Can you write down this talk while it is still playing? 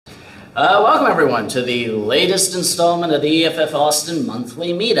Welcome everyone to the latest installment of the EFF-Austin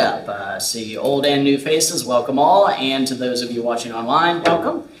monthly meetup. See old and new faces, welcome all, and to those of you watching online,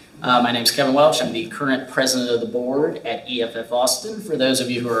 welcome. My name is Kevin Welch. I'm the current president of the board at EFF-Austin. For those of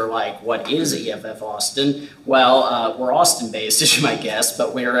you who are like, what is EFF-Austin? Well, we're Austin-based, as you might guess,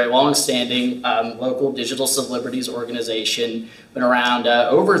 but we're a long-standing local digital civil liberties organization. Been around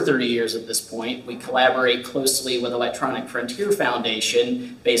over 30 years at this point. We collaborate closely with Electronic Frontier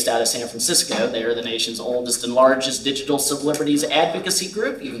Foundation, based out of San Francisco. They're the nation's oldest and largest digital civil liberties advocacy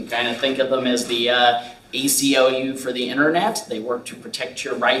group. You can kind of think of them as the ACLU for the internet. They work to protect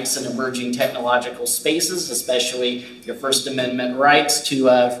your rights in emerging technological spaces, especially your First Amendment rights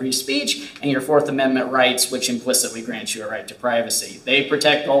to free speech and your Fourth Amendment rights, which implicitly grants you a right to privacy. They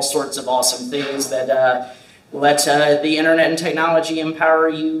protect all sorts of awesome things that let the internet and technology empower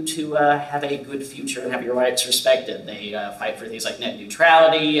you to have a good future and have your rights respected. They fight for things like net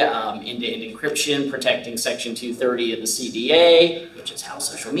neutrality, end-to-end encryption, protecting Section 230 of the CDA, which is how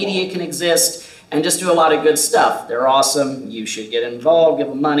social media can exist, and just do a lot of good stuff. They're awesome. You should get involved, give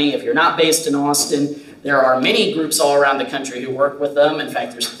them money. If you're not based in Austin, there are many groups all around the country who work with them. In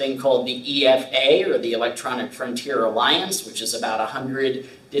fact, there's a thing called the EFA, or the Electronic Frontier Alliance, which is about 100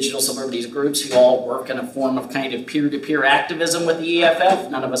 digital civil liberties groups who all work in a form of kind of peer-to-peer activism with the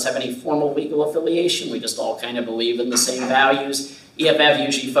EFF. None of us have any formal legal affiliation. We just all kind of believe in the same values. EFF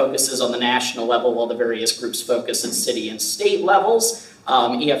usually focuses on the national level, while the various groups focus at city and state levels.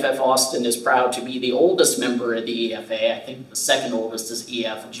 EFF-Austin is proud to be the oldest member of the EFA. I think the second oldest is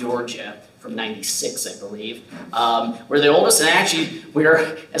EF Georgia from '96, I believe. We're the oldest, and actually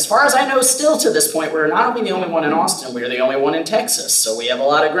we're, as far as I know still to this point, we're not only the only one in Austin, we're the only one in Texas. So we have a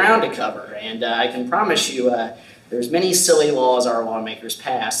lot of ground to cover, and I can promise you there's many silly laws our lawmakers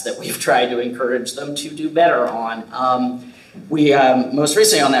pass that we've tried to encourage them to do better on. We, most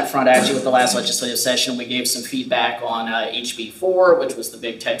recently on that front, actually, with the last legislative session, we gave some feedback on HB4, which was the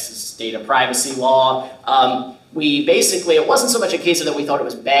big Texas data privacy law. We basically, it wasn't so much a case of that we thought it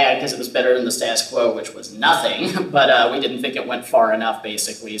was bad because it was better than the status quo, which was nothing, but we didn't think it went far enough,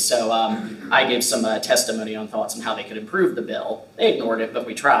 basically. So I gave some testimony on thoughts on how they could improve the bill. They ignored it, but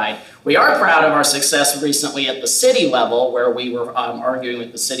we tried. We are proud of our success recently at the city level, where we were arguing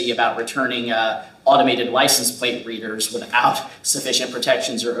with the city about returning automated license plate readers without sufficient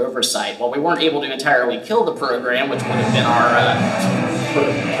protections or oversight. While we weren't able to entirely kill the program, which would have been our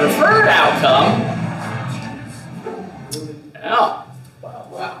preferred outcome. Oh.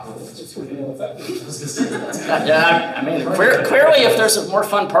 Wow. I mean, clearly if there's a more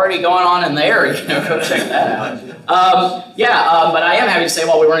fun party going on in there, go check that out. But I am happy to say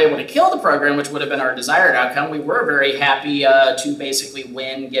while we weren't able to kill the program, which would have been our desired outcome, we were very happy to basically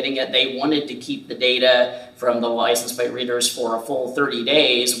win getting it. They wanted to keep the data from the license plate readers for a full 30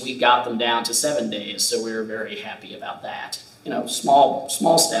 days. We got them down to 7 days, so we were very happy about that.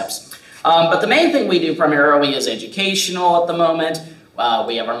 Small steps. But the main thing we do primarily is educational at the moment.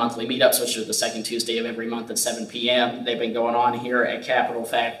 We have our monthly meetups, which are the second Tuesday of every month at 7 p.m. They've been going on here at Capitol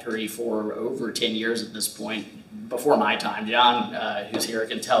Factory for over 10 years at this point, before my time. John, who's here,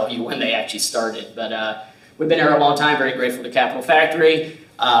 can tell you when they actually started. But we've been here a long time, very grateful to Capitol Factory.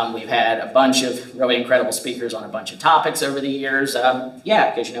 We've had a bunch of really incredible speakers on a bunch of topics over the years.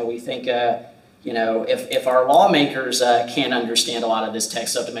 Because, we think if our lawmakers can't understand a lot of this tech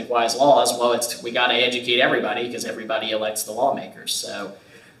stuff to make wise laws, well, we got to educate everybody because everybody elects the lawmakers. So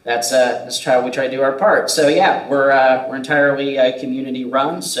that's how we try to do our part. So yeah, we're entirely community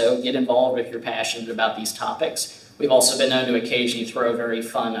run. So get involved if you're passionate about these topics. We've also been known to occasionally throw very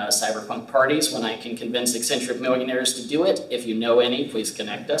fun cyberpunk parties when I can convince eccentric millionaires to do it. If you know any, please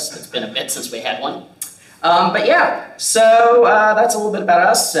connect us. It's been a bit since we had one. So that's a little bit about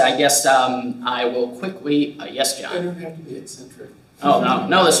us. I guess I will quickly, yes, John? They don't have to be eccentric. Oh,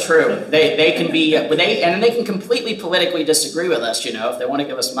 no, that's true. They can be, and they can completely politically disagree with us, if they want to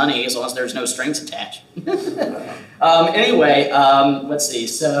give us money, as long as there's no strings attached. Let's see.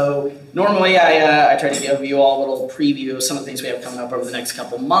 So normally I try to give you all a little preview of some of the things we have coming up over the next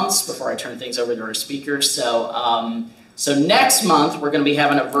couple months before I turn things over to our speakers. So next month, we're going to be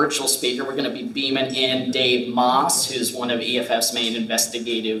having a virtual speaker. We're going to be beaming in Dave Moss, who's one of EFF's main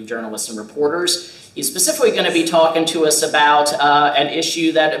investigative journalists and reporters. He's specifically going to be talking to us about an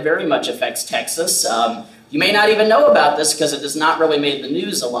issue that very much affects Texas. You may not even know about this because it has not really made the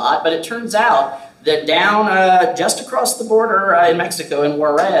news a lot, but it turns out that down just across the border in Mexico, in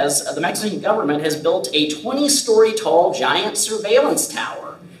Juarez, the Mexican government has built a 20-story tall giant surveillance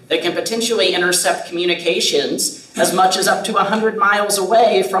tower that can potentially intercept communications as much as up to 100 miles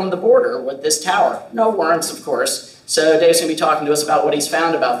away from the border with this tower. No warrants, of course. So Dave's going to be talking to us about what he's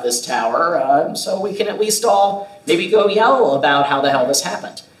found about this tower, so we can at least all maybe go yell about how the hell this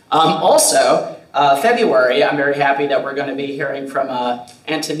happened. Also, February, I'm very happy that we're going to be hearing from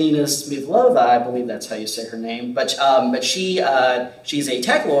Antonina Smivlova, I believe that's how you say her name, but she's a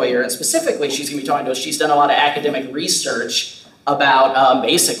tech lawyer, and specifically she's going to be talking to us. She's done a lot of academic research about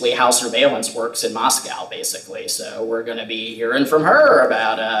basically how surveillance works in Moscow, basically. So we're going to be hearing from her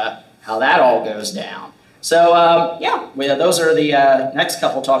about how that all goes down. So yeah, those are the next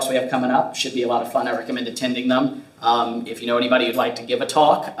couple talks we have coming up. Should be a lot of fun. I recommend attending them. If you know anybody who'd like to give a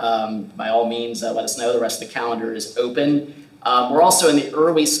talk, by all means, let us know. The rest of the calendar is open. We're also in the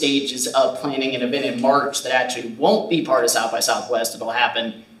early stages of planning an event in March that actually won't be part of South by Southwest. It'll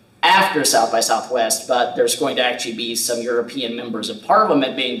happen after South by Southwest, but there's going to actually be some European members of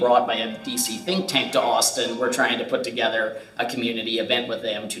parliament being brought by a DC think tank to Austin. We're trying to put together a community event with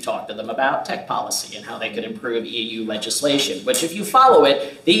them to talk to them about tech policy and how they could improve EU legislation, which if you follow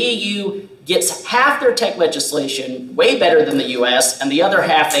it, the EU gets half their tech legislation way better than the US, and the other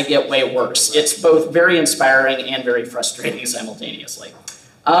half they get way worse. It's both very inspiring and very frustrating simultaneously.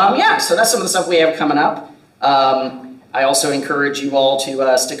 Yeah, so that's some of the stuff we have coming up. I also encourage you all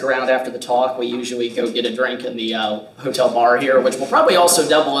to stick around after the talk. We usually go get a drink in the hotel bar here, which will probably also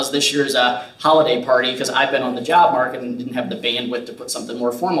double as this year's holiday party, because I've been on the job market and didn't have the bandwidth to put something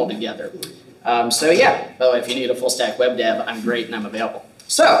more formal together. So yeah, by the way, if you need a full stack web dev, I'm great and I'm available.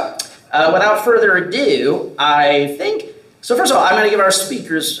 So without further ado, so first of all, I'm going to give our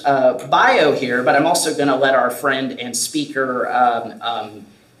speaker's bio here, but I'm also going to let our friend and speaker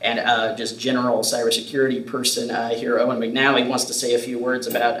and just general cybersecurity person here, Owen McNally, wants to say a few words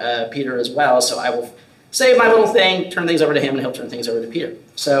about Peter as well. So I will say my little thing, turn things over to him, and he'll turn things over to Peter.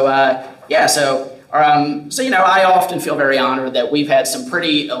 So yeah, so you know, I often feel very honored that we've had some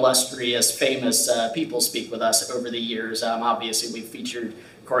pretty illustrious, famous people speak with us over the years. Obviously, we've featured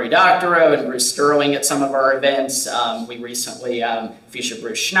Cory Doctorow and Bruce Sterling at some of our events. We recently featured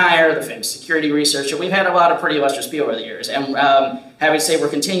Bruce Schneier, the famous security researcher. We've had a lot of pretty illustrious people over the years. And happy to say we're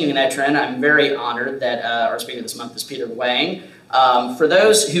continuing that trend. I'm very honored that our speaker this month is Peter Wang. For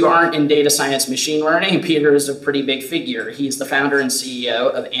those who aren't in data science machine learning, Peter is a pretty big figure. He's the founder and CEO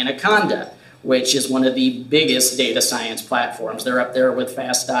of Anaconda, which is one of the biggest data science platforms. They're up there with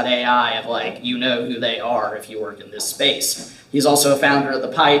Fast.ai of like, you know who they are if you work in this space. He's also a founder of the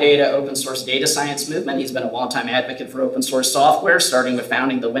PyData open source data science movement. He's been a longtime advocate for open source software, starting with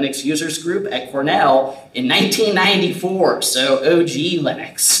founding the Linux users group at Cornell in 1994, so OG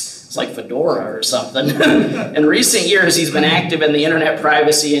Linux. It's like Fedora or something. In recent years, he's been active in the internet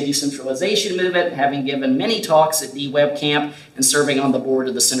privacy and decentralization movement, having given many talks at DWeb Camp and serving on the board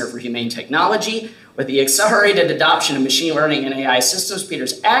of the Center for Humane Technology. With the accelerated adoption of machine learning and AI systems,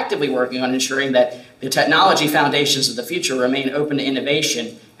 Peter's actively working on ensuring that the technology foundations of the future remain open to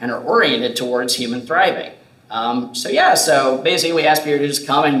innovation and are oriented towards human thriving. So yeah, so basically we asked Peter to just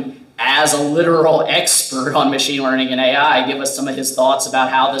come and, as a literal expert on machine learning and AI, give us some of his thoughts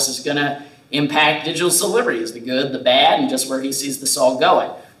about how this is going to impact digital celebrities, the good, the bad, and just where he sees this all going.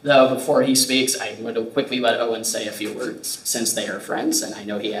 Though before he speaks, I'm going to quickly let Owen say a few words, since they are friends, and I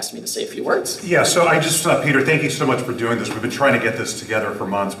know he asked me to say a few words. Yeah, so I just, Peter, thank you so much for doing this. We've been trying to get this together for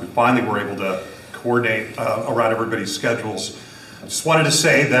months. We finally were able to coordinate around everybody's schedules. I just wanted to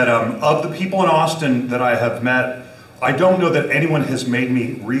say that of the people in Austin that I have met, I don't know that anyone has made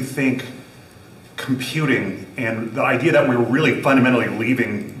me rethink computing and the idea that we're really fundamentally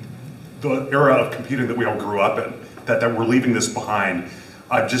leaving the era of computing that we all grew up in, that we're leaving this behind.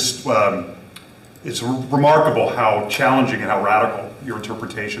 It's remarkable how challenging and how radical your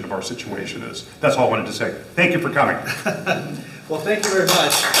interpretation of our situation is. That's all I wanted to say. Thank you for coming. Well, thank you very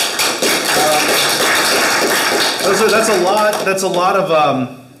much. That's a lot of,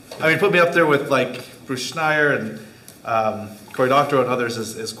 I mean, put me up there with like Bruce Schneier and Cory Doctorow and others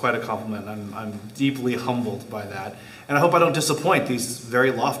is quite a compliment. I'm deeply humbled by that. And I hope I don't disappoint these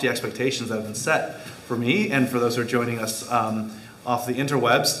very lofty expectations that have been set for me and for those who are joining us off the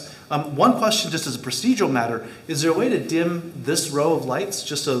interwebs. One question, just as a procedural matter, is there a way to dim this row of lights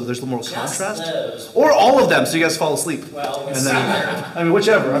just so there's a little more contrast? Those. Or all of them so you guys fall asleep? Well, and then, I mean,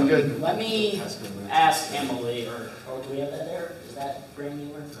 whichever, I'm good. Let me ask Emily, or do we have that there? Is that brand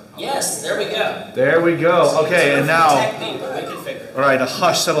new? Yes, there we go. There we go. Okay, and now, all right, a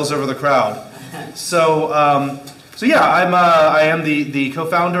hush settles over the crowd. So yeah, I am the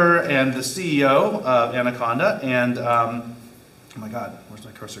co-founder and the CEO of Anaconda, and oh my God, where's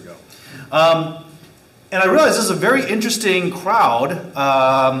my cursor go? And I realize this is a very interesting crowd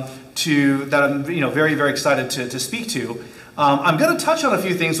that I'm very, very excited to speak to. I'm going to touch on a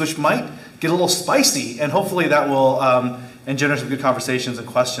few things which might get a little spicy, and hopefully that will engender some good conversations and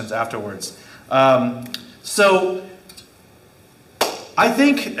questions afterwards. So I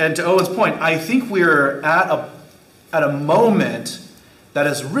think, and to Owen's point, I think we're at a moment that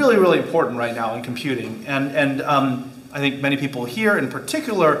is really, really important right now in computing. And I think many people here, in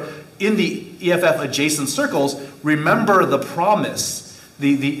particular in the EFF adjacent circles, remember the promise,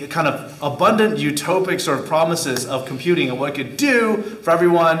 the kind of abundant utopic sort of promises of computing and what it could do for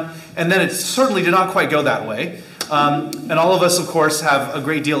everyone. And then it certainly did not quite go that way. And all of us, of course, have a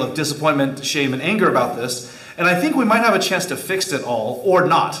great deal of disappointment, shame, and anger about this. And I think we might have a chance to fix it all, or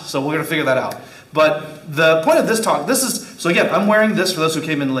not. So we're going to figure that out. But the point of this talk, so again, I'm wearing this for those who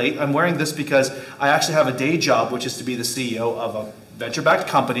came in late. I'm wearing this because I actually have a day job, which is to be the CEO of a venture-backed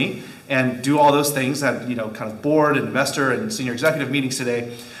company and do all those things that, kind of board and investor and senior executive meetings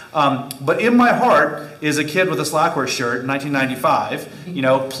today. But in my heart is a kid with a Slackware shirt in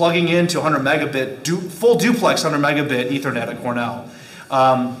 1995, plugging into 100 megabit, full duplex 100 megabit Ethernet at Cornell,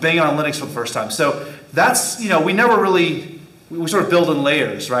 banging on Linux for the first time. So that's, we never really, we sort of build in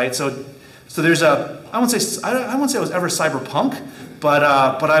layers, right? So there's I wouldn't say I was ever cyberpunk, but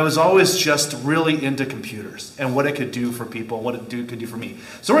I was always just really into computers and what it could do for people, what it could do for me.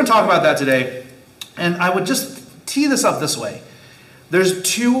 So we're going to talk about that today, and I would just tee this up this way. There's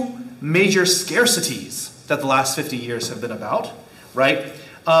two major scarcities that the last 50 years have been about, right?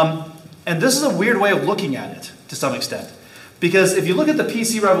 And this is a weird way of looking at it to some extent, because if you look at the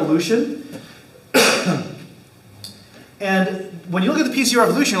PC revolution, and when you look at the PC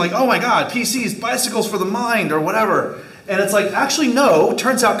revolution, you're like, oh my God, PCs, bicycles for the mind, or whatever. And it's like, actually, no.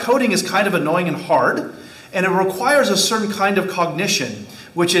 Turns out coding is kind of annoying and hard, and it requires a certain kind of cognition,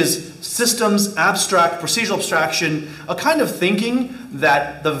 which is systems, abstract, procedural abstraction, a kind of thinking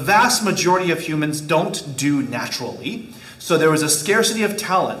that the vast majority of humans don't do naturally. So there was a scarcity of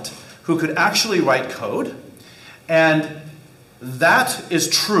talent who could actually write code, and that is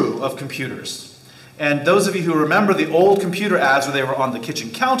true of computers. And those of you who remember the old computer ads where they were on the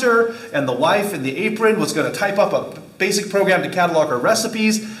kitchen counter and the wife in the apron was going to type up a basic program to catalog her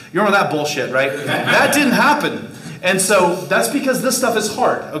recipes, you remember that bullshit, right? That didn't happen. And so that's because this stuff is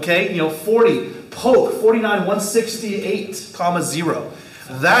hard, okay? 40, poke, 49, 168, 0.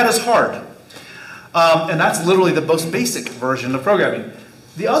 That is hard. And that's literally the most basic version of programming.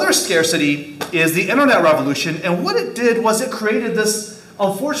 The other scarcity is the internet revolution, and what it did was it created this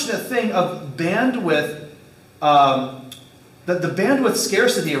unfortunate thing of bandwidth, the bandwidth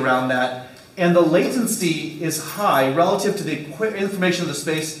scarcity around that, and the latency is high relative to the information of the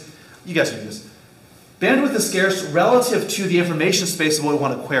space. You guys can do this. Bandwidth is scarce relative to the information space of what we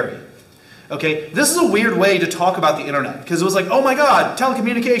want to query. Okay, this is a weird way to talk about the internet, because it was like, oh my God,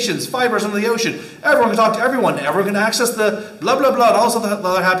 telecommunications, fibers under the ocean, everyone can talk to everyone, everyone can access the blah, blah, blah, and all this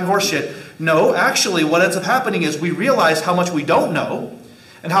other happy horse shit. No, actually, what ends up happening is we realize how much we don't know,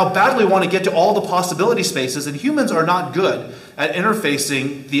 and how badly we want to get to all the possibility spaces, and humans are not good at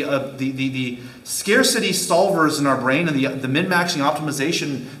interfacing the scarcity solvers in our brain, and the min-maxing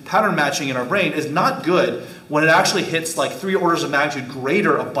optimization pattern matching in our brain is not good when it actually hits like 3 orders of magnitude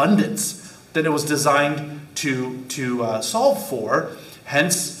greater abundance than it was designed to solve for,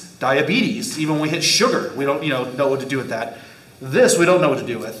 hence diabetes. Even when we hit sugar, we don't know what to do with that. This we don't know what to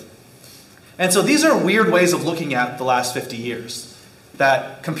do with. And so these are weird ways of looking at the last 50 years.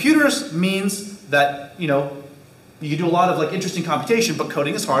 That computers means that, you do a lot of like interesting computation, but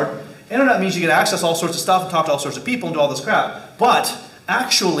coding is hard. Internet means you can access all sorts of stuff and talk to all sorts of people and do all this crap. But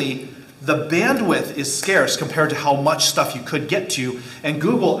actually, the bandwidth is scarce compared to how much stuff you could get to. And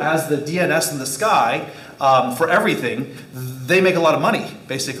Google, as the DNS in the sky for everything, they make a lot of money,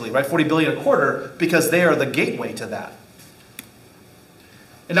 basically, right? $40 billion a quarter, because they are the gateway to that.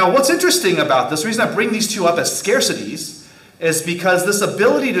 And now what's interesting about this, the reason I bring these two up as scarcities, is because this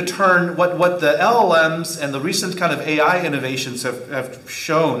ability to turn what the LLMs and the recent kind of AI innovations have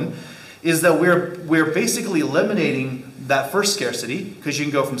shown is that we're basically eliminating that first scarcity, because you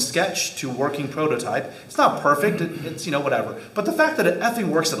can go from sketch to working prototype. It's not perfect, it's whatever. But the fact that it effing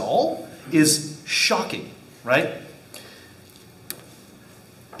works at all is shocking, right?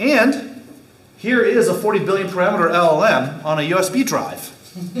 And here is a 40 billion parameter LLM on a USB drive.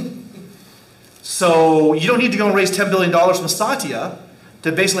 So you don't need to go and raise $10 billion from Satya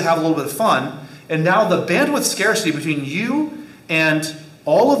to basically have a little bit of fun. And now the bandwidth scarcity between you and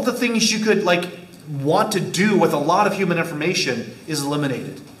all of the things you could want to do with a lot of human information is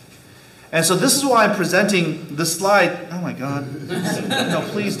eliminated. And so this is why I'm presenting this slide. Oh my God. No,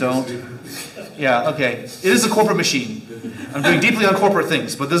 please don't. Yeah, okay. It is a corporate machine. I'm doing deeply on corporate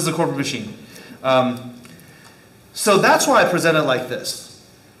things, but this is a corporate machine. So that's why I present it like this.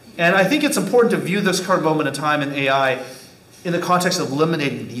 And I think it's important to view this current moment in time in AI in the context of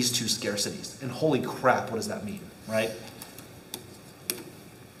eliminating these two scarcities. And holy crap, what does that mean, right?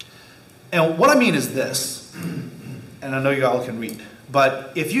 And what I mean is this, and I know you all can read,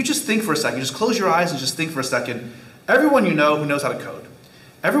 but if you just think for a second, just close your eyes and just think for a second, everyone you know who knows how to code,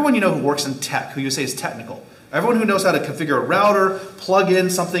 everyone you know who works in tech, who you say is technical, everyone who knows how to configure a router, plug in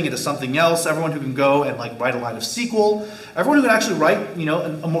something into something else, everyone who can go and like write a line of SQL, everyone who can actually write, you know,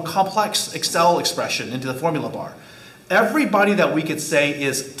 a more complex Excel expression into the formula bar. Everybody that we could say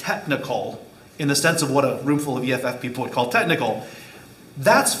is technical, in the sense of what a room full of EFF people would call technical,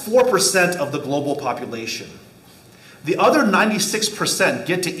 that's 4% of the global population. The other 96%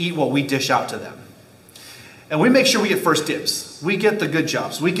 get to eat what we dish out to them. And we make sure we get first dibs. We get the good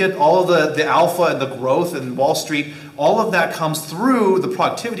jobs. We get all of the alpha and the growth and Wall Street. All of that comes through the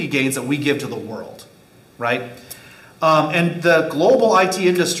productivity gains that we give to the world, right? And the global IT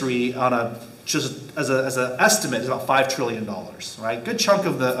industry, on a just as an estimate, is about $5 trillion, right? Good chunk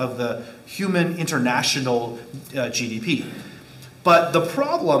of the human international GDP. But the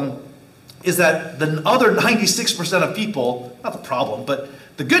problem is that the other 96% of people, not the problem, but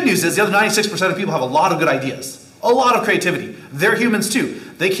the good news is the other 96% of people have a lot of good ideas, a lot of creativity. They're humans too.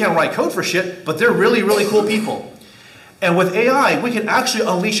 They can't write code for shit, but they're really, really cool people. And with AI, we can actually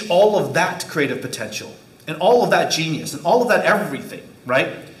unleash all of that creative potential and all of that genius and all of that everything, right?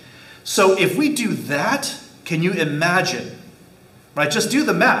 So if we do that, can you imagine, right? Just do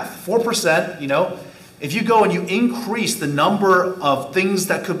the math, 4%, you know, if you go and you increase the number of things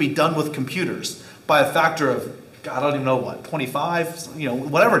that could be done with computers by a factor of, God, I don't even know what, 25, you know,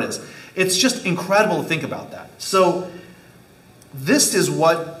 whatever it is. It's just incredible to think about that. So this is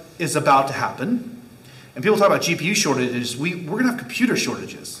what is about to happen. And people talk about GPU shortages. We're going to have computer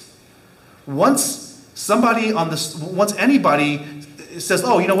shortages. Once anybody says,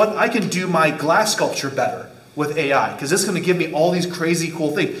 oh, you know what, I can do my glass sculpture better with AI, because it's going to give me all these crazy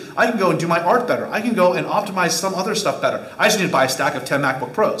cool things. I can go and do my art better. I can go and optimize some other stuff better. I just need to buy a stack of 10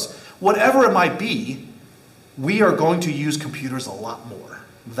 MacBook Pros. Whatever it might be, we are going to use computers a lot more.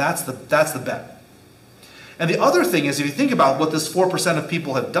 That's the bet. And the other thing is, if you think about what this 4% of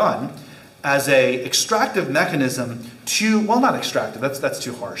people have done as a extractive mechanism to, well, not extractive, that's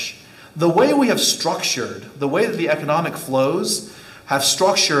too harsh. The way we have structured, the way that the economic flows have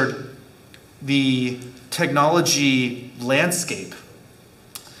structured the technology landscape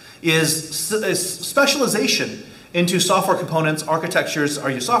is specialization into software components, architectures. Are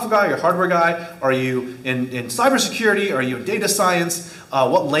you a software guy? Are you a hardware guy? Are you in cybersecurity? Are you in data science?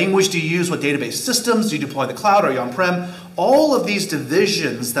 What language do you use? What database systems? Do you deploy in the cloud? Are you on-prem? All of these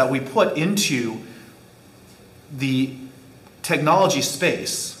divisions that we put into the technology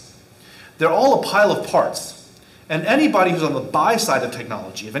space, they're all a pile of parts. And anybody who's on the buy side of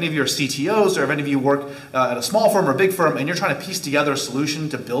technology, if any of you are CTOs or if any of you work at a small firm or a big firm and you're trying to piece together a solution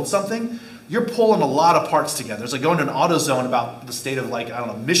to build something, you're pulling a lot of parts together. It's like going to an AutoZone about the state of, like, I don't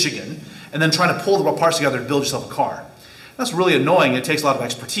know, Michigan, and then trying to pull the parts together to build yourself a car. That's really annoying. It takes a lot of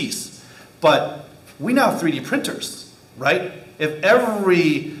expertise. But we now have 3D printers, right? If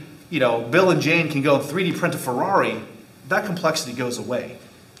every, you know, Bill and Jane can go and 3D print a Ferrari, that complexity goes away.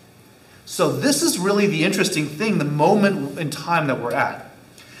 So this is really the interesting thing, the moment in time that we're at.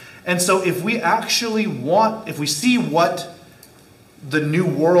 And so if we actually if we see what the new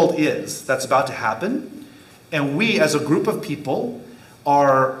world is that's about to happen, and we as a group of people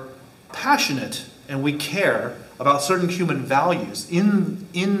are passionate and we care about certain human values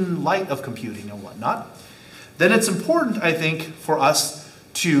in light of computing and whatnot, then it's important, I think, for us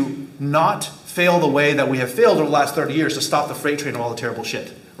to not fail the way that we have failed over the last 30 years to stop the freight train of all the terrible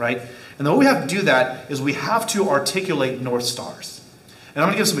shit, right? And the way we have to do that is we have to articulate North Stars. And I'm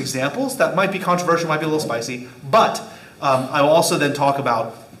going to give some examples that might be controversial, might be a little spicy, but I will also then talk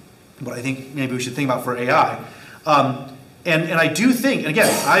about what I think maybe we should think about for AI. And I do think, and again,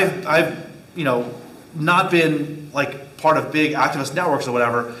 I've you know, not been like part of big activist networks or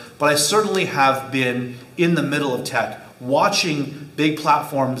whatever, but I certainly have been in the middle of tech, watching big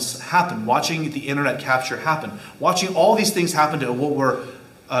platforms happen, watching the internet capture happen, watching all these things happen to what were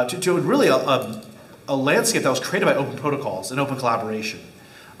to really a landscape that was created by open protocols and open collaboration.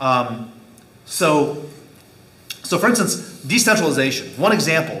 So for instance, decentralization, one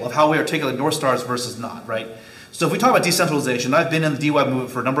example of how we articulate North Stars versus not, right? So if we talk about decentralization, I've been in the DWeb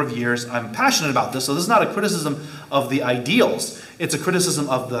movement for a number of years. I'm passionate about this, so this is not a criticism of the ideals. It's a criticism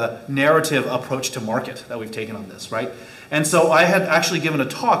of the narrative approach to market that we've taken on this, right? And so I had actually given a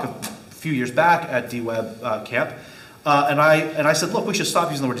talk a few years back at DWeb Camp, and I said, look, we should stop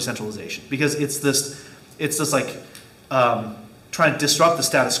using the word decentralization because it's this like trying trying to disrupt the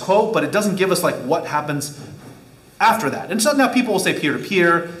status quo, but it doesn't give us like what happens after that. And so now people will say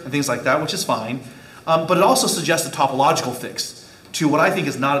peer-to-peer and things like that, which is fine. But it also suggests a topological fix to what I think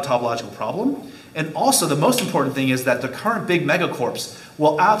is not a topological problem. And also the most important thing is that the current big megacorps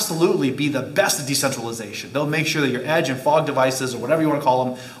will absolutely be the best at decentralization. They'll make sure that your edge and fog devices, or whatever you want to call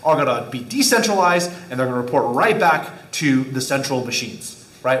them, are going to be decentralized, and they're going to report right back to the central machines,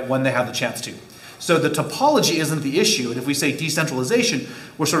 right, when they have the chance to. So the topology isn't the issue. And if we say decentralization,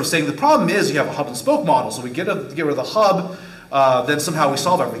 we're sort of saying the problem is you have a hub and spoke model. So we get rid of the hub, then somehow we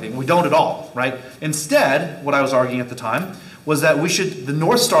solve everything. We don't at all, right? Instead, what I was arguing at the time was that the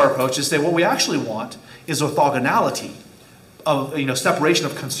North Star approach is say what we actually want is orthogonality, of separation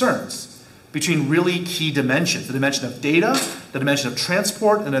of concerns between really key dimensions, the dimension of data, the dimension of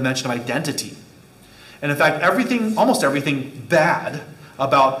transport, and the dimension of identity. And in fact, almost everything bad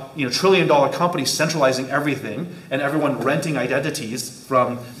about trillion-dollar companies centralizing everything and everyone renting identities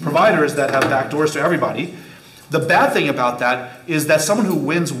from providers that have backdoors to everybody, the bad thing about that is that someone who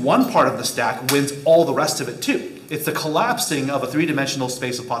wins one part of the stack wins all the rest of it too. It's the collapsing of a three-dimensional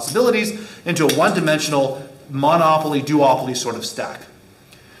space of possibilities into a one-dimensional monopoly, duopoly sort of stack.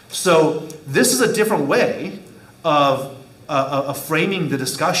 So this is a different way of framing the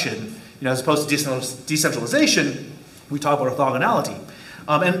discussion. As opposed to decentralization, we talk about orthogonality.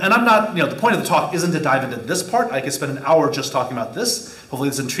 And I'm not, the point of the talk isn't to dive into this part. I could spend an hour just talking about this. Hopefully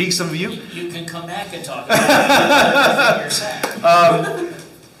this intrigues some of you. You can come back and talk about it. You're saying.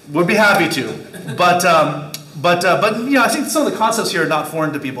 Would be happy to. But I think some of the concepts here are not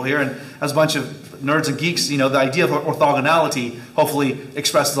foreign to people here. And as a bunch of nerds and geeks, the idea of orthogonality hopefully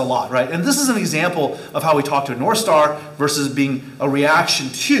expresses a lot, right? And this is an example of how we talk to a North Star versus being a reaction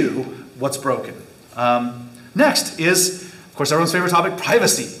to what's broken. Next is, of course, everyone's favorite topic,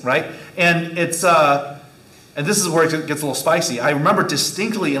 privacy, right? And it's and this is where it gets a little spicy. I remember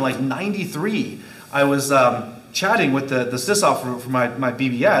distinctly in like '93, I was chatting with the sysop for my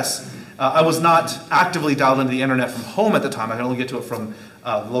BBS. I was not actively dialed into the internet from home at the time. I could only get to it from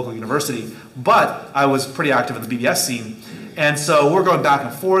the local university, but I was pretty active in the BBS scene. And so we're going back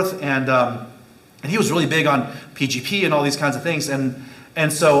and forth, and he was really big on PGP and all these kinds of things.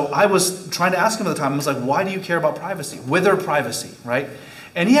 And so I was trying to ask him at the time, I was like, why do you care about privacy? Wither privacy, right?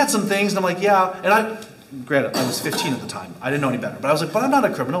 And he had some things, and I'm like, yeah. And granted, I was 15 at the time. I didn't know any better. But I was like, but I'm not a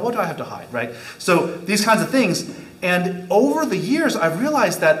criminal. What do I have to hide, right? So these kinds of things. And over the years, I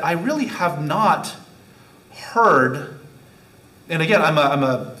realized that I really have not heard, and again, I'm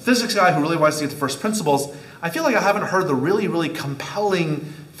a physics guy who really wants to get to first principles. I feel like I haven't heard the really, really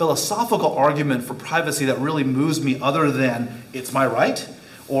compelling philosophical argument for privacy that really moves me other than it's my right,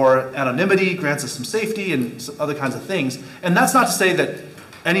 or anonymity grants us some safety and some other kinds of things. And that's not to say that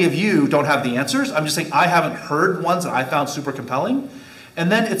any of you don't have the answers. I'm just saying I haven't heard ones that I found super compelling.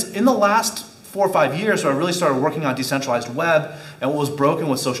 And then it's in the last 4 or 5 years where I really started working on decentralized web and what was broken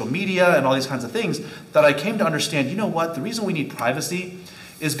with social media and all these kinds of things that I came to understand, you know what, the reason we need privacy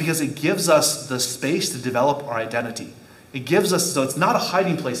is because it gives us the space to develop our identity. It gives us, so it's not a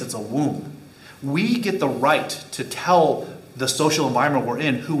hiding place, it's a womb. We get the right to tell the social environment we're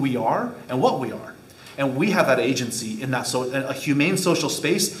in who we are and what we are. And we have that agency in that. So a humane social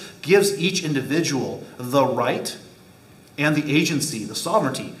space gives each individual the right and the agency, the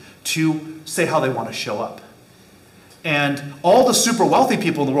sovereignty, to say how they want to show up. And all the super wealthy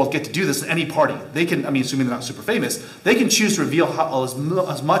people in the world get to do this at any party. They can, assuming they're not super famous, they can choose to reveal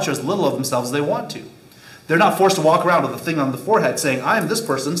as much or as little of themselves as they want to. They're not forced to walk around with a thing on the forehead saying, I am this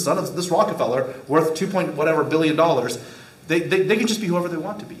person, son of this Rockefeller, worth $2 billion. They can just be whoever they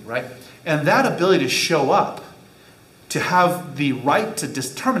want to be, right? And that ability to show up, to have the right to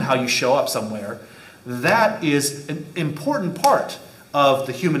determine how you show up somewhere, that is an important part of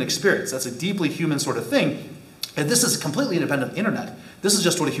the human experience. That's a deeply human sort of thing. And this is completely independent of the internet. This is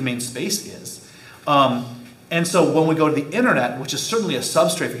just what a humane space is. And so when we go to the internet, which is certainly a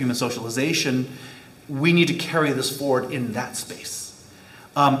substrate for human socialization, we need to carry this forward in that space.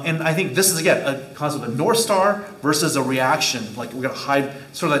 And I think this is, again, a concept of North Star versus a reaction. Like, we're going to hide,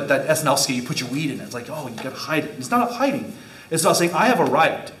 sort of like that SNL skit, you put your weed in it. It's like, oh, you got to hide it. It's not about hiding. It's about saying, I have a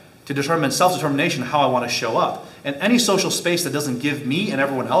right to determine self-determination how I want to show up. And any social space that doesn't give me and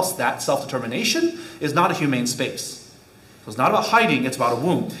everyone else that self-determination is not a humane space. So it's not about hiding, it's about a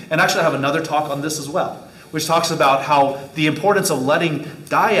womb. And actually I have another talk on this as well, which talks about how the importance of letting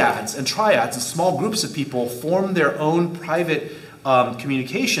dyads and triads and small groups of people form their own private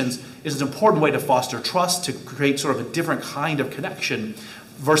communications is an important way to foster trust, to create sort of a different kind of connection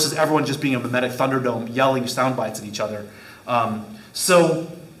versus everyone just being a mimetic Thunderdome yelling sound bites at each other. So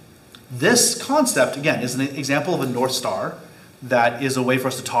this concept, again, is an example of a North Star that is a way for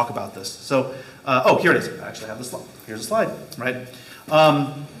us to talk about this. So, oh, here it is. I actually have the slide. Here's a slide, right?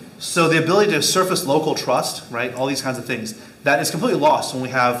 So the ability to surface local trust, right? All these kinds of things, that is completely lost when we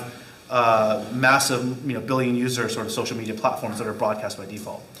have massive, billion user sort of social media platforms that are broadcast by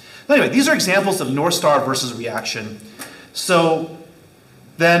default. Anyway, these are examples of North Star versus reaction. So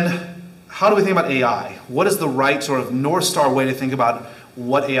then, how do we think about AI? What is the right sort of North Star way to think about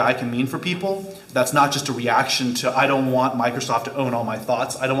what AI can mean for people? That's not just a reaction to, I don't want Microsoft to own all my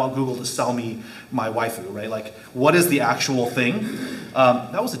thoughts. I don't want Google to sell me my waifu, right? Like, what is the actual thing?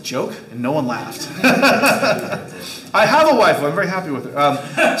 That was a joke, and no one laughed. I have a waifu. I'm very happy with her.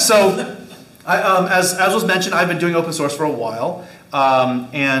 As was mentioned, I've been doing open source for a while,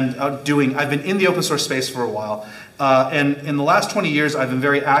 I've been in the open source space for a while. And in the last 20 years, I've been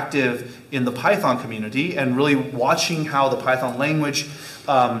very active in the Python community and really watching how the Python language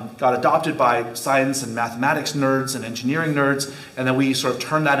got adopted by science and mathematics nerds and engineering nerds, and then we sort of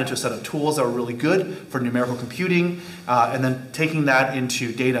turned that into a set of tools that were really good for numerical computing, and then taking that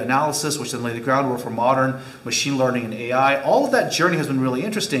into data analysis, which then laid the groundwork for modern machine learning and AI. All of that journey has been really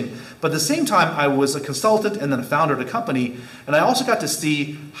interesting, but at the same time, I was a consultant and then a founder of a company, and I also got to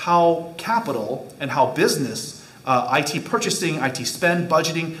see how capital and how business, IT purchasing, IT spend,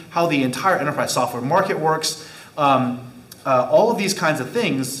 budgeting, how the entire enterprise software market works, all of these kinds of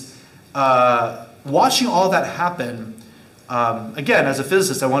things, watching all of that happen, again, as a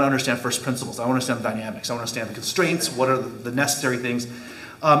physicist, I want to understand first principles. I want to understand the dynamics. I want to understand the constraints. What are the necessary things?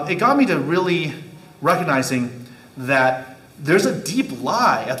 It got me to really recognizing that there's a deep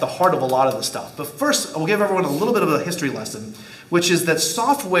lie at the heart of a lot of this stuff. But first, I'll give everyone a little bit of a history lesson, which is that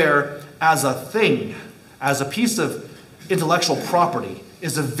software as a thing, as a piece of intellectual property,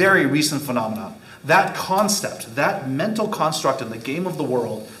 is a very recent phenomenon. That concept, that mental construct in the game of the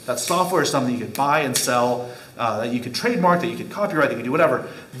world, that software is something you could buy and sell, that you could trademark, that you could copyright, that you could do whatever,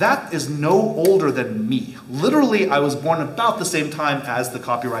 that is no older than me. Literally, I was born about the same time as the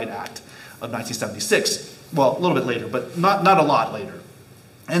Copyright Act of 1976. Well, a little bit later, but not a lot later.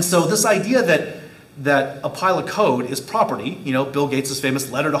 And so this idea that a pile of code is property, Bill Gates'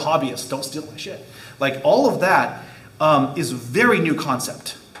 famous letter to hobbyists, don't steal my shit. Like, all of that is a very new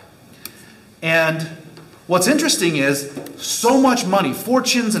concept. And what's interesting is so much money,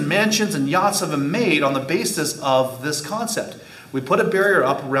 fortunes and mansions and yachts have been made on the basis of this concept. We put a barrier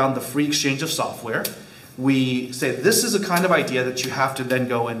up around the free exchange of software. We say this is a kind of idea that you have to then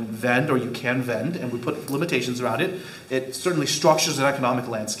go and vend, or you can vend, and we put limitations around it. It certainly structures an economic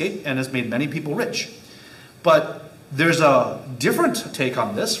landscape and has made many people rich. But there's a different take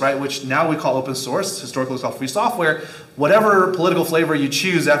on this, right, which now we call open source, historically it's called free software. Whatever political flavor you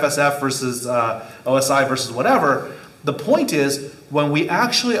choose, FSF versus OSI versus whatever, the point is when we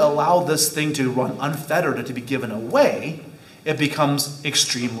actually allow this thing to run unfettered and to be given away, it becomes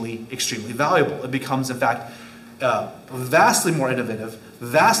extremely, extremely valuable. It becomes, in fact, vastly more innovative,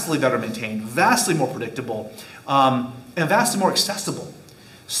 vastly better maintained, vastly more predictable, and vastly more accessible.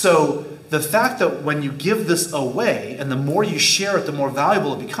 So the fact that when you give this away, and the more you share it, the more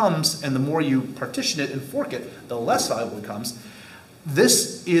valuable it becomes, and the more you partition it and fork it, the less valuable it becomes,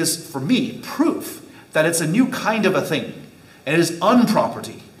 this is, for me, proof that it's a new kind of a thing. And it is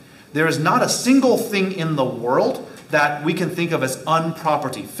unproperty. There is not a single thing in the world that we can think of as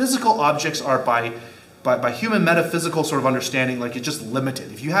unproperty. Physical objects are, by human metaphysical sort of understanding, like, it's just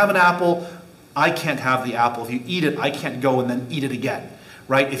limited. If you have an apple, I can't have the apple. If you eat it, I can't go and then eat it again.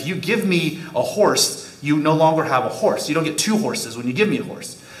 Right? If you give me a horse, you no longer have a horse. You don't get two horses when you give me a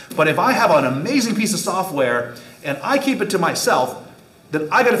horse. But if I have an amazing piece of software and I keep it to myself, then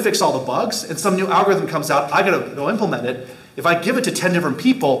I got to fix all the bugs, and some new algorithm comes out, I got to go implement it. If I give it to 10 different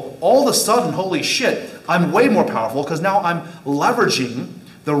people, all of a sudden, holy shit, I'm way more powerful because now I'm leveraging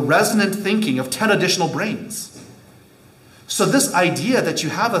the resonant thinking of 10 additional brains. So this idea that you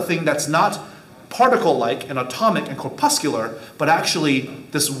have a thing that's not particle-like and atomic and corpuscular, but actually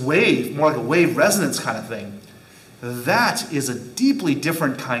this wave, more like a wave resonance kind of thing, that is a deeply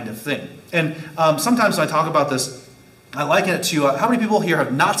different kind of thing. And sometimes when I talk about this, I liken it to, how many people here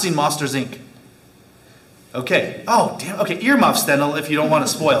have not seen Monsters, Inc.? Okay, oh, damn, okay, earmuffs then if you don't want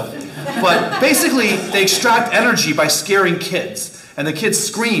to spoil. But basically, they extract energy by scaring kids. And the kids'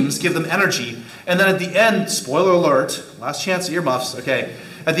 screams give them energy. And then at the end, spoiler alert, last chance earmuffs, okay.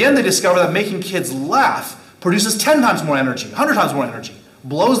 At the end, they discover that making kids laugh produces 10 times more energy, 100 times more energy,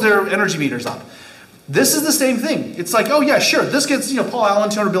 blows their energy meters up. This is the same thing. It's like, oh yeah, sure, this gets, Paul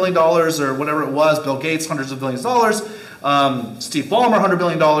Allen, $200 billion or whatever it was, Bill Gates, hundreds of billions of dollars, Steve Ballmer, $100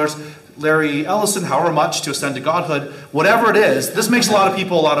 billion, Larry Ellison, however much to ascend to godhood, whatever it is, this makes a lot of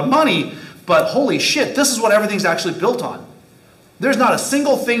people a lot of money, but holy shit, this is what everything's actually built on. There's not a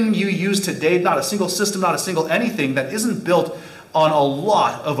single thing you use today, not a single system, not a single anything that isn't built on a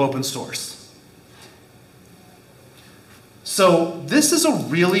lot of open source. So this is a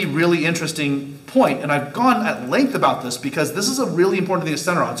really, really interesting point, and I've gone at length about this because this is a really important thing to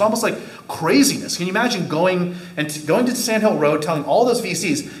center on. It's almost like craziness. Can you imagine going to Sand Hill Road, telling all those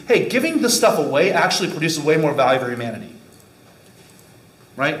VCs, hey, giving this stuff away actually produces way more value for humanity,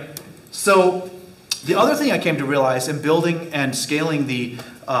 right? So the other thing I came to realize in building and scaling the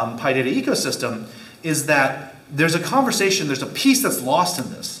PyData ecosystem is that there's a conversation, there's a piece that's lost in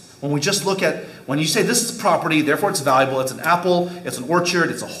this. When we just look at, when you say this is a property, therefore it's valuable, it's an apple, it's an orchard,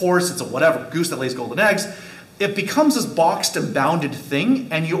 it's a horse, it's a whatever, goose that lays golden eggs, it becomes this boxed and bounded thing,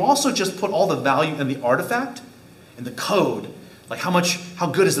 and you also just put all the value in the artifact, in the code, like how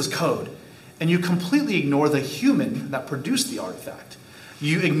good is this code? And you completely ignore the human that produced the artifact.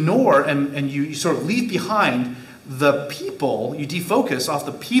 You ignore and you sort of leave behind the people, you defocus off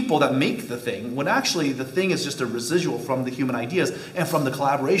the people that make the thing, when actually the thing is just a residual from the human ideas and from the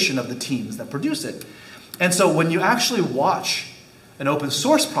collaboration of the teams that produce it. And so when you actually watch an open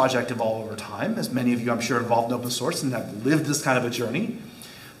source project evolve over time, as many of you I'm sure are involved in open source and have lived this kind of a journey,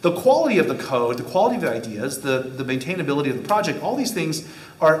 the quality of the code, the quality of the ideas, the maintainability of the project, all these things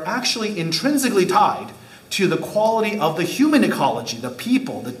are actually intrinsically tied to the quality of the human ecology, the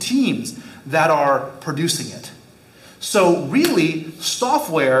people, the teams that are producing it. So really,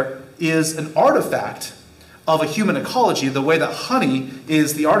 software is an artifact of a human ecology the way that honey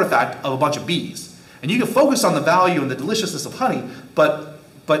is the artifact of a bunch of bees. And you can focus on the value and the deliciousness of honey, but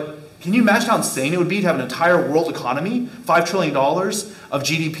can you imagine how insane it would be to have an entire world economy, $5 trillion of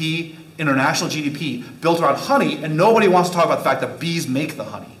GDP, international GDP, built around honey, and nobody wants to talk about the fact that bees make the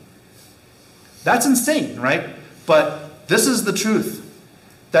honey? That's insane, right? But this is the truth,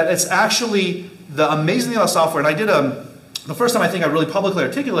 that it's actually the amazing thing about software. And I did the first time I think I really publicly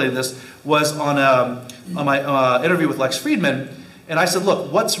articulated this was on my interview with Lex Friedman. And I said,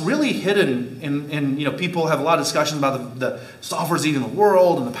 look, what's really hidden in people have a lot of discussions about the software's eating the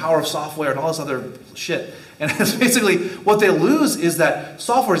world and the power of software and all this other shit. And it's basically what they lose is that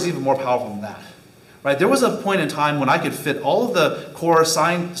software is even more powerful than that. Right? There was a point in time when I could fit all of the core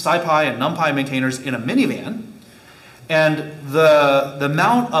SciPy and NumPy maintainers in a minivan, and the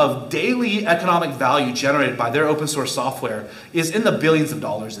amount of daily economic value generated by their open source software is in the billions of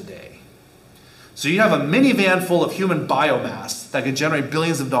dollars a day. So you have a minivan full of human biomass that can generate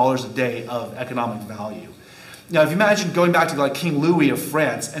billions of dollars a day of economic value. Now, if you imagine going back to like King Louis of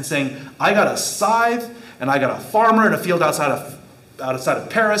France and saying, I got a scythe and I got a farmer in a field outside of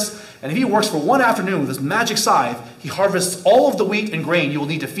Paris, and if he works for one afternoon with this magic scythe, he harvests all of the wheat and grain you will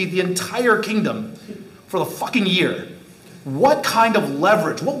need to feed the entire kingdom for the fucking year. What kind of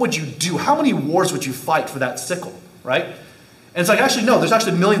leverage? What would you do? How many wars would you fight for that sickle, right? And it's like, actually, no, there's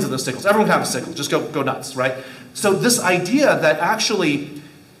actually millions of those sickles. Everyone can have a sickle. Just go nuts, right? So this idea that actually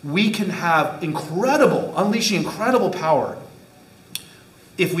we can have unleashing incredible power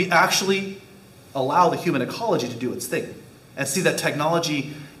if we actually allow the human ecology to do its thing and see that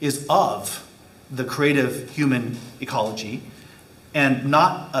technology is of the creative human ecology and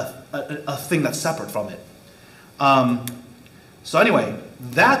not a thing that's separate from it. So anyway,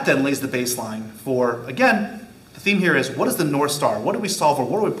 that then lays the baseline for, again, the theme here is, what is the North Star? What do we solve for?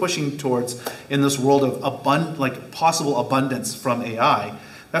 What are we pushing towards in this world of possible abundance from AI? I have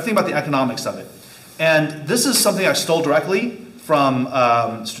to think about the economics of it. And this is something I stole directly from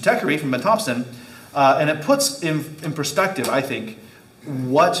Stratechery, from Ben Thompson, and it puts in perspective, I think,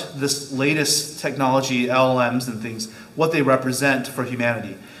 what this latest technology, LLMs and things, what they represent for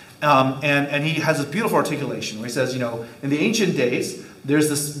humanity. And he has this beautiful articulation where he says, in the ancient days, there's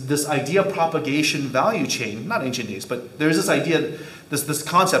this idea of propagation value chain, not ancient days, but there's this idea, this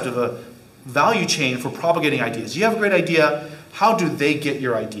concept of a value chain for propagating ideas. You have a great idea, how do they get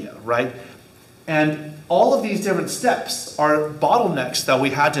your idea, right? And all of these different steps are bottlenecks that we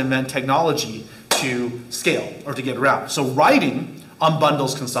had to invent technology to scale or to get around. So writing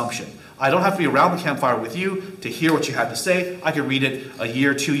unbundles consumption. I don't have to be around the campfire with you to hear what you had to say. I could read it a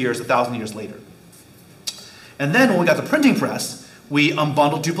year, 2 years, 1,000 years later. And then when we got the printing press, we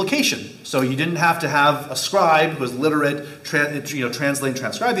unbundled duplication. So you didn't have to have a scribe who was literate, translate and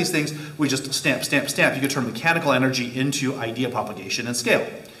transcribe these things. We just stamp. You could turn mechanical energy into idea propagation and scale.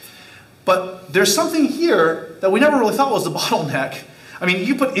 But there's something here that we never really thought was the bottleneck. I mean,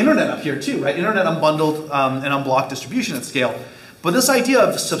 you put internet up here too, right? Internet unbundled and unblocked distribution at scale. But this idea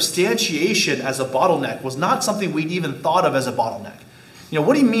of substantiation as a bottleneck was not something we'd even thought of as a bottleneck.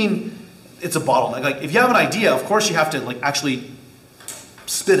 What do you mean it's a bottleneck? Like, if you have an idea, of course you have to actually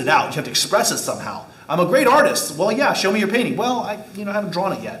spit it out. You have to express it somehow. I'm a great artist. Well, yeah, show me your painting. Well, I haven't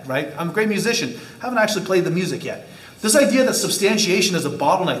drawn it yet, right? I'm a great musician. Haven't actually played the music yet. This idea that substantiation is a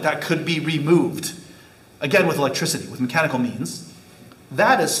bottleneck that could be removed, again with electricity, with mechanical means,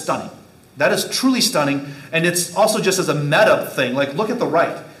 that is stunning. That is truly stunning, and it's also just as a meta thing, like look at the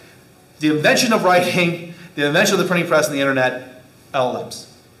right. The invention of writing, the invention of the printing press and the internet, LLMs.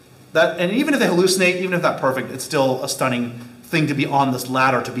 And even if they hallucinate, even if not perfect, it's still a stunning thing to be on this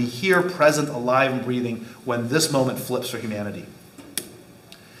ladder, to be here, present, alive, and breathing when this moment flips for humanity.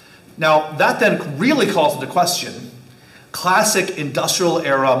 Now, that then really calls into question classic industrial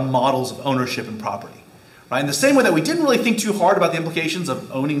era models of ownership and property. Right? In the same way that we didn't really think too hard about the implications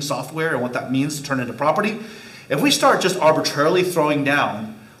of owning software and what that means to turn into property, if we start just arbitrarily throwing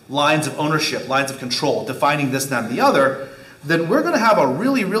down lines of ownership, lines of control, defining this, that, and the other, then we're going to have a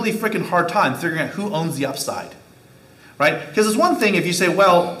really, really freaking hard time figuring out who owns the upside. Right? Because it's one thing if you say,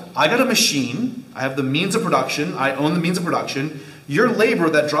 well, I got a machine, I have the means of production, I own the means of production, your labor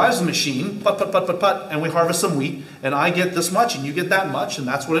that drives the machine, and we harvest some wheat, and I get this much, and you get that much, and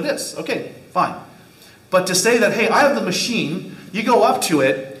that's what it is. Okay, fine. But to say that, hey, I have the machine, you go up to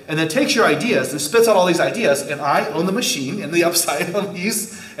it, and then takes your ideas, and spits out all these ideas, and I own the machine, and the upside on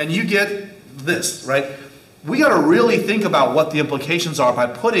these, and you get this, right? We got to really think about what the implications are by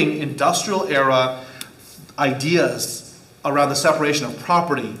putting industrial era ideas around the separation of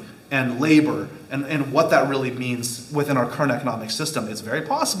property and labor and what that really means within our current economic system. It's very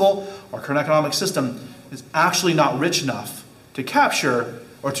possible our current economic system is actually not rich enough to capture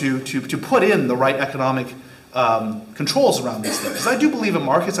or to put in the right economic controls around these things. Because I do believe in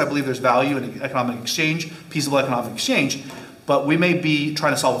markets, I believe there's value in economic exchange, peaceable economic exchange, but we may be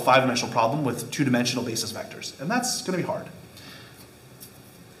trying to solve a five-dimensional problem with two-dimensional basis vectors, and that's going to be hard.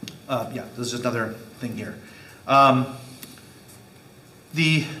 Yeah, this is just another thing here.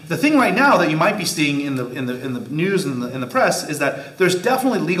 The thing right now that you might be seeing in the news and in the press is that there's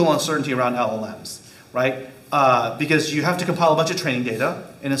definitely legal uncertainty around LLMs, right? Because you have to compile a bunch of training data,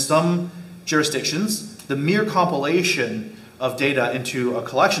 and in some jurisdictions, the mere compilation of data into a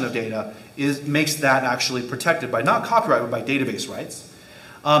collection of data makes that actually protected by not copyright, but by database rights.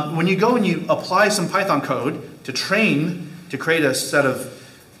 When you go and you apply some Python code to create a set of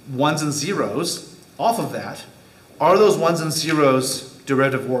ones and zeros off of that, are those ones and zeros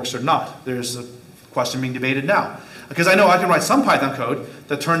derivative works or not? There's a question being debated now. Because I know I can write some Python code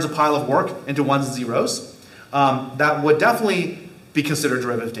that turns a pile of work into ones and zeros. That would definitely be considered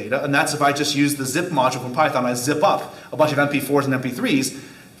derivative data, and that's if I just use the zip module from Python, I zip up a bunch of MP4s and MP3s,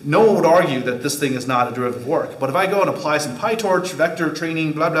 no one would argue that this thing is not a derivative work. But if I go and apply some PyTorch, vector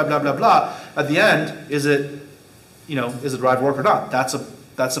training, blah, blah, blah, blah, blah, at the end, is it derived work or not? That's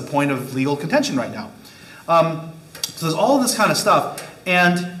a point of legal contention right now. So there's all of this kind of stuff,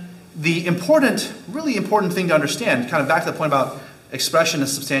 and the really important thing to understand, kind of back to the point about expression and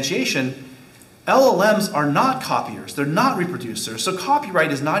substantiation, LLMs are not copiers, they're not reproducers, so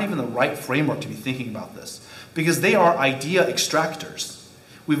copyright is not even the right framework to be thinking about this, because they are idea extractors.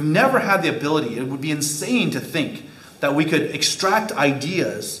 We've never had the ability, it would be insane to think that we could extract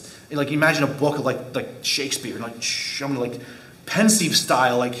ideas, like imagine a book of like Shakespeare, like pensive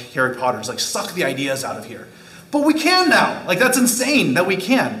style like Harry Potter's, like suck the ideas out of here. But we can now, like that's insane that we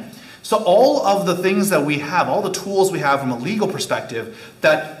can. So all of the things that we have, all the tools we have from a legal perspective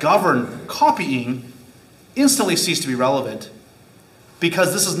that govern copying instantly cease to be relevant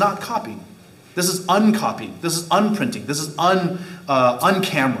because this is not copying. This is uncopying. This is unprinting. This is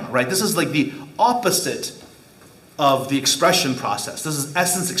uncamera, right? This is like the opposite of the expression process. This is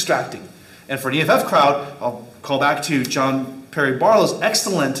essence extracting. And for the EFF crowd, I'll call back to John Perry Barlow's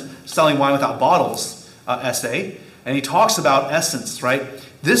excellent Selling Wine Without Bottles essay, and he talks about essence, right?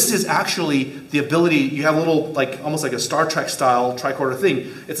 This is actually the ability, you have a little, like almost like a Star Trek style tricorder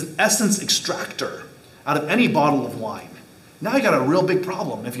thing. It's an essence extractor out of any bottle of wine. Now you got a real big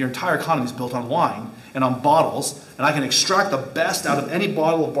problem if your entire economy is built on wine and on bottles, and I can extract the best out of any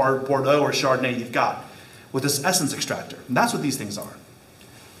bottle of Bordeaux or Chardonnay you've got with this essence extractor. And that's what these things are.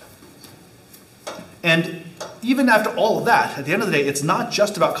 And even after all of that, at the end of the day, it's not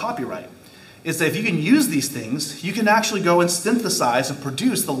just about copyright. It's that if you can use these things, you can actually go and synthesize and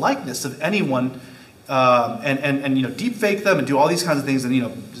produce the likeness of anyone, and deep fake them and do all these kinds of things,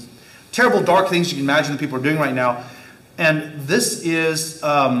 and terrible dark things you can imagine that people are doing right now. And this is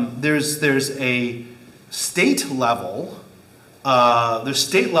there's a state level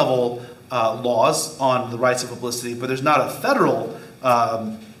laws on the rights of publicity, but there's not a federal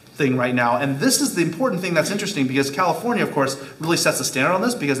thing right now. And this is the important thing that's interesting, because California, of course, really sets the standard on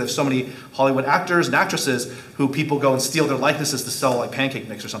this, because there's so many Hollywood actors and actresses who people go and steal their likenesses to sell like pancake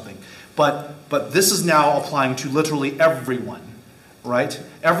mix or something. But this is now applying to literally everyone, right?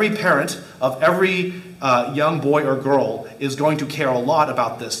 Every parent of every young boy or girl is going to care a lot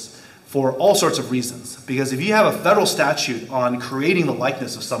about this for all sorts of reasons. Because if you have a federal statute on creating the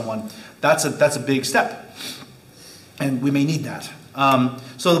likeness of someone, that's a big step. And we may need that.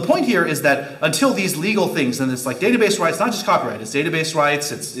 So the point here is that until these legal things, and it's like database rights, not just copyright, it's database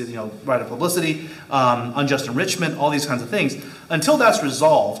rights, it's right of publicity, unjust enrichment, all these kinds of things. Until that's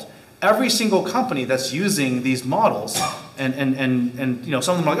resolved, every single company that's using these models, and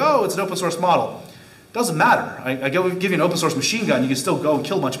some of them are like, oh, it's an open source model. Doesn't matter. I give you an open source machine gun, you can still go and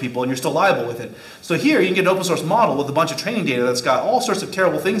kill a bunch of people, and you're still liable with it. So here, you can get an open source model with a bunch of training data that's got all sorts of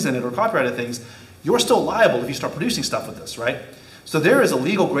terrible things in it, or copyrighted things. You're still liable if you start producing stuff with this, right? So there is a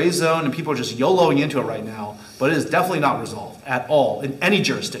legal gray zone, and people are just YOLOing into it right now, but it is definitely not resolved at all in any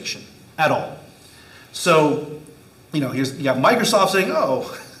jurisdiction, at all. So, you have Microsoft saying,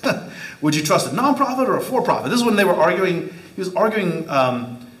 oh, would you trust a nonprofit or a for-profit? This is when they were arguing, he was arguing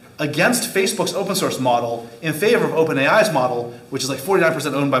against Facebook's open source model in favor of OpenAI's model, which is like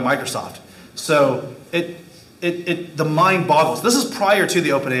 49% owned by Microsoft. So the mind boggles. This is prior to the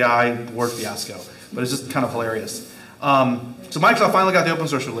OpenAI board fiasco, but it's just kind of hilarious. So Microsoft finally got the open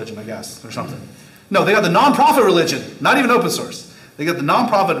source religion, I guess, or something. No, they got the nonprofit religion, not even open source. They got the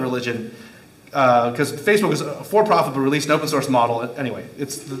nonprofit religion because Facebook is a for-profit but released an open source model. Anyway,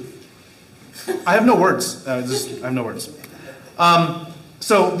 I have no words. I have no words.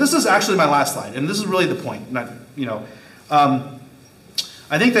 So this is actually my last slide, and this is really the point.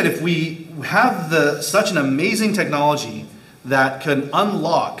 I think that if we have such an amazing technology that can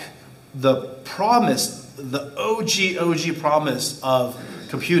unlock the promise, the OG promise of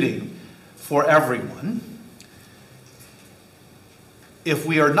computing for everyone, if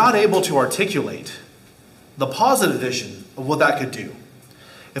we are not able to articulate the positive vision of what that could do,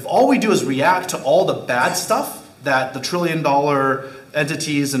 if all we do is react to all the bad stuff that the trillion-dollar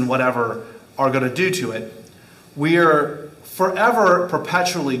entities and whatever are going to do to it, we're forever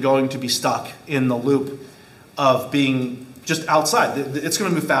perpetually going to be stuck in the loop of being just outside. It's going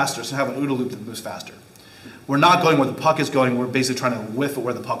to move faster, so have an OODA loop that moves faster. We're not going where the puck is going, we're basically trying to whiff at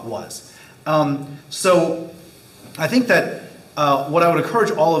where the puck was. So I think that what I would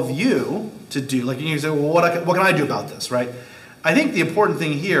encourage all of you to do, like you say, well, what can I do about this, right? I think the important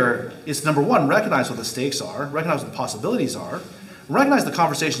thing here is, number one, recognize what the stakes are, recognize what the possibilities are, recognize the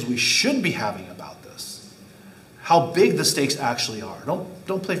conversations we should be having about this, how big the stakes actually are.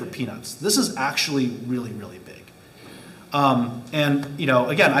 Don't play for peanuts. This is actually really, really big. And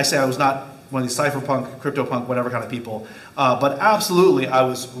again, I say I was not one of these cypherpunk, CryptoPunk, whatever kind of people, but absolutely I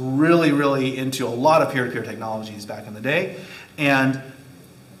was really, really into a lot of peer-to-peer technologies back in the day. And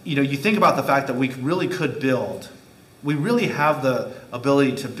you think about the fact that we really could build, we really have the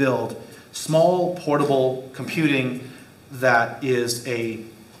ability to build small portable computing that is a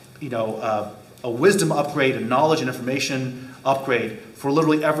wisdom upgrade, a knowledge and information upgrade for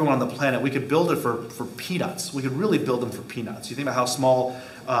literally everyone on the planet. We could build it for peanuts. We could really build them for peanuts. You think about how small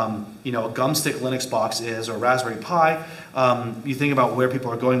a gumstick Linux box is, or a Raspberry Pi. You think about where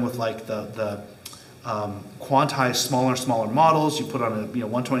people are going with like the quantized smaller and smaller models. You put on a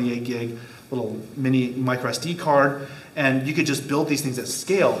 128 gig little mini micro SD card, and you could just build these things at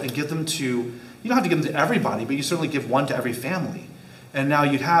scale and give them to, you don't have to give them to everybody, but you certainly give one to every family. And now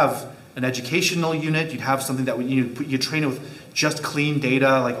you'd have an educational unit, you'd have something that you train it with just clean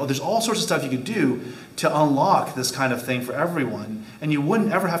data, like, there's all sorts of stuff you could do to unlock this kind of thing for everyone, and you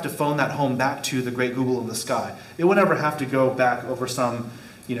wouldn't ever have to phone that home back to the great Google in the sky. It wouldn't ever have to go back over some,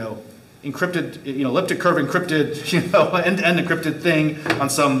 encrypted, elliptic curve encrypted, end-to-end encrypted thing on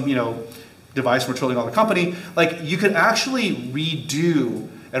some, device from a trillion-dollar company. Like, you could actually redo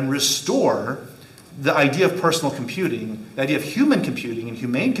and restore the idea of personal computing, the idea of human computing and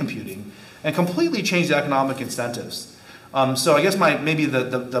humane computing, and completely change the economic incentives. So I guess maybe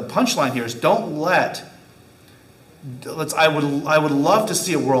the punchline here is I would love to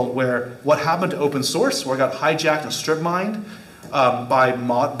see a world where what happened to open source, where it got hijacked and strip mined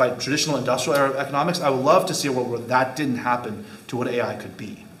by traditional industrial economics, I would love to see a world where that didn't happen to what AI could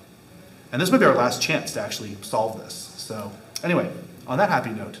be. And this may be our last chance to actually solve this. So anyway, on that happy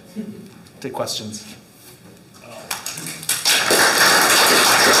note, take questions.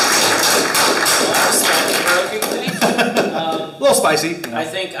 Look, little spicy. I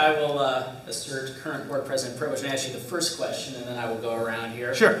think I will assert current board president privilege and ask you the first question, and then I will go around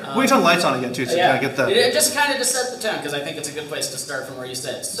here. Sure. We can turn the lights on again too, so you kind of get the. Just kind of to set the tone, because I think it's a good place to start from where you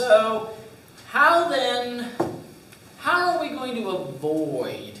said. So, how are we going to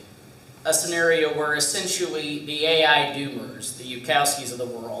avoid a scenario where essentially the AI doomers, the Yudkowskis of the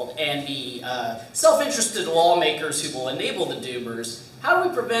world, and the self-interested lawmakers who will enable the doomers, how do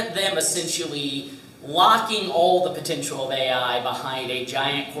we prevent them essentially locking all the potential of AI behind a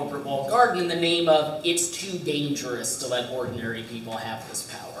giant corporate walled garden in the name of it's too dangerous to let ordinary people have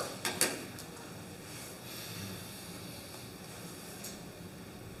this power?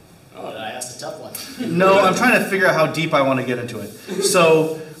 Oh, did I ask a tough one? No, I'm trying to figure out how deep I want to get into it.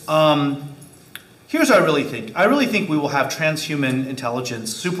 So, here's what I really think. I really think we will have transhuman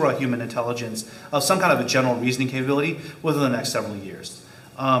intelligence, suprahuman intelligence of some kind of a general reasoning capability within the next several years.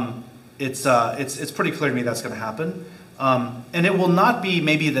 It's pretty clear to me that's going to happen. And it will not be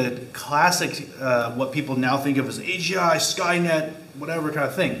maybe the classic, what people now think of as AGI, Skynet, whatever kind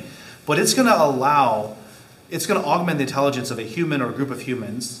of thing. But it's going to augment the intelligence of a human or a group of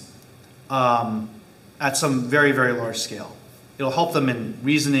humans at some very, very large scale. It'll help them in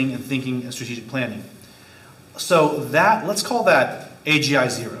reasoning and thinking and strategic planning. So let's call that AGI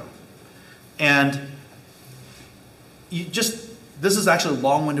 0. And this is actually a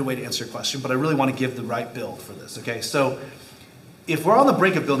long-winded way to answer your question, but I really want to give the right build for this, okay? So if we're on the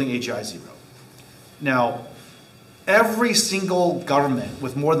brink of building AGI 0, now every single government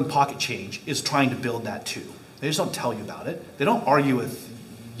with more than pocket change is trying to build that too. They just don't tell you about it. They don't argue with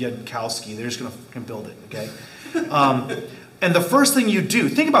Yudkowsky. They're just going to build it, okay? And the first thing you do,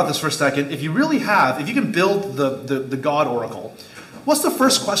 think about this for a second, if you can build the God Oracle, what's the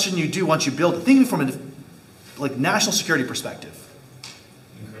first question you do once you build it? Thinking from a national security perspective.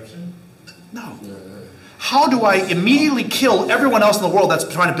 Encryption? No. How do I immediately kill everyone else in the world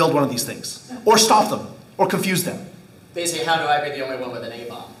that's trying to build one of these things? Or stop them? Or confuse them? Basically, how do I be the only one with an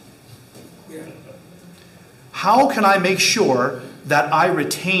A-bomb? Yeah. How can I make sure that I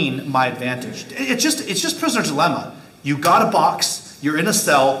retain my advantage? It's just prisoner's dilemma. You got a box, you're in a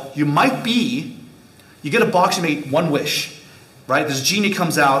cell, you get a box, you make one wish, right? This genie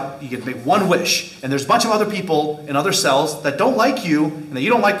comes out, you get to make one wish, and there's a bunch of other people in other cells that don't like you, and that you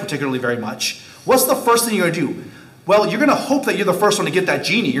don't like particularly very much. What's the first thing you're gonna do? Well, you're gonna hope that you're the first one to get that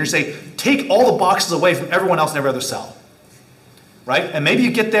genie. You're gonna say, take all the boxes away from everyone else in every other cell, right? And maybe you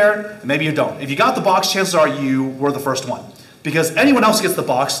get there, and maybe you don't. If you got the box, chances are you were the first one. Because anyone else gets the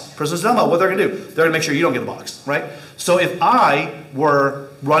box, prisoner's dilemma, what they're going to do? They're going to make sure you don't get the box, right? So if I were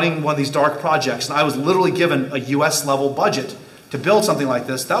running one of these dark projects and I was literally given a US level budget to build something like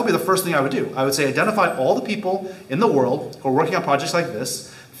this, that would be the first thing I would do. I would say identify all the people in the world who are working on projects like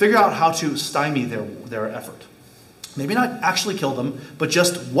this, figure out how to stymie their effort. Maybe not actually kill them, but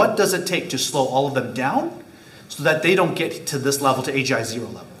just what does it take to slow all of them down so that they don't get to this level, to AGI 0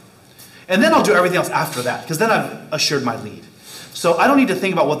 level. And then I'll do everything else after that, because then I've assured my lead. So I don't need to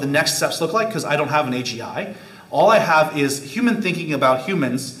think about what the next steps look like because I don't have an AGI. All I have is human thinking about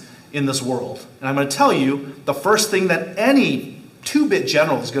humans in this world. And I'm going to tell you the first thing that any 2-bit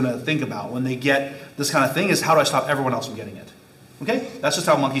general is going to think about when they get this kind of thing is how do I stop everyone else from getting it? Okay? That's just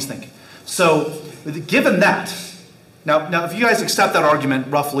how monkeys think. So given that, now if you guys accept that argument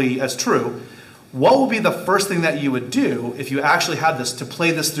roughly as true, what would be the first thing that you would do if you actually had this to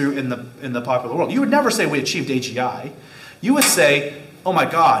play this through in the popular world? You would never say we achieved AGI. You would say, oh my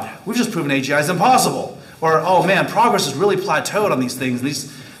God, we've just proven AGI is impossible. Or, oh man, progress has really plateaued on these things. These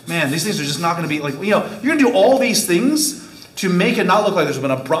things are just not going to be you're going to do all these things to make it not look like there's been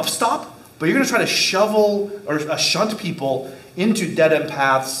an abrupt stop, but you're going to try to shovel or shunt people into dead-end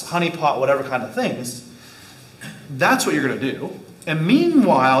paths, honeypot, whatever kind of things. That's what you're going to do. And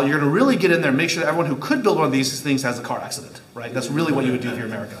meanwhile, you're going to really get in there and make sure that everyone who could build one of these things has a car accident, right? That's really what you would do if you're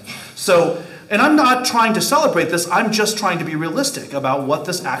America. So, and I'm not trying to celebrate this, I'm just trying to be realistic about what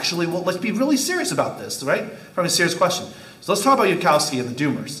this actually will, let's be really serious about this, right? Probably a serious question. So let's talk about Yudkowsky and the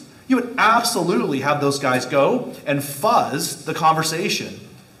Doomers. You would absolutely have those guys go and fuzz the conversation.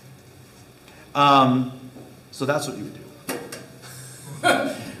 So that's what you would do.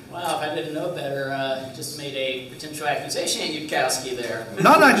 Wow, if I didn't know better, just made a potential accusation at Yudkowsky there.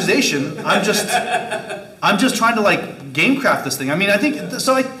 Not an accusation. I'm just trying to gamecraft this thing. I mean, I think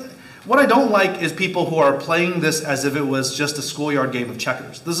so. What I don't like is people who are playing this as if it was just a schoolyard game of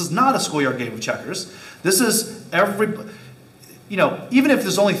checkers. This is not a schoolyard game of checkers. This is even if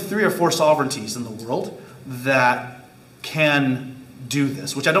there's only 3 or 4 sovereignties in the world that can do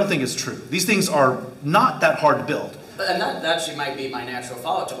this, which I don't think is true. These things are not that hard to build. And that actually might be my natural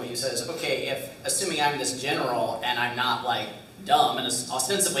follow-up to what you said is, okay, if assuming I'm this general and I'm not dumb, and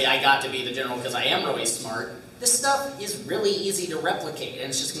ostensibly I got to be the general because I am really smart. This stuff is really easy to replicate, and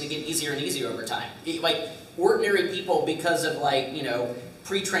it's just going to get easier and easier over time. Like, ordinary people, because of, like, you know,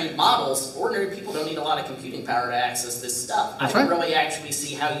 pre-trained models, ordinary people don't need a lot of computing power to access this stuff. That's I don't right. really actually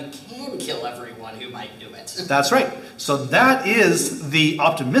see how you can kill everyone who might do it. That's right. So that is the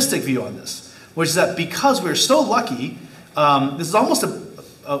optimistic view on this, which is that because we're so lucky, this is almost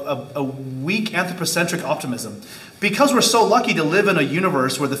a weak anthropocentric optimism. Because we're so lucky to live in a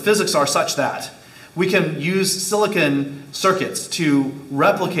universe where the physics are such that we can use silicon circuits to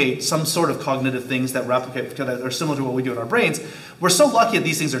replicate some sort of cognitive things that replicate, that are similar to what we do in our brains. We're so lucky that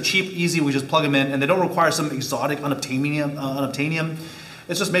these things are cheap, easy, we just plug them in, and they don't require some exotic unobtainium.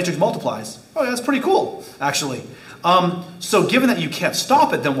 It's just matrix multiplies. Oh, yeah, that's pretty cool, actually. So given that you can't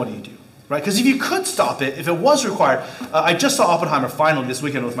stop it, then what do? Right? Because if you could stop it, if it was required, I just saw Oppenheimer finally this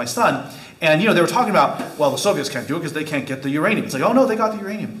weekend with my son, and you know they were talking about, well, the Soviets can't do it because they can't get the uranium. It's like, oh no, they got the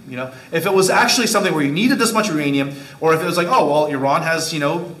uranium. You know, if it was actually something where you needed this much uranium, or if it was like, oh well, Iran has, you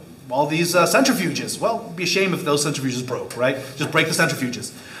know, all these centrifuges. Well, it'd be a shame if those centrifuges broke, right? Just break the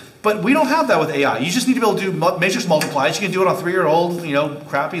centrifuges. But we don't have that with AI. You just need to be able to do matrix multiplies. You can do it on 3-year-old, you know,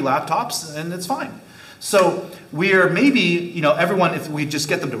 crappy laptops, and it's fine. So we're maybe, you know, everyone, if we just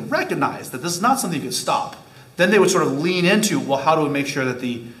get them to recognize that this is not something you can stop, then they would sort of lean into, well, how do we make sure that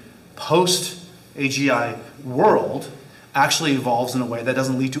the post-AGI world actually evolves in a way that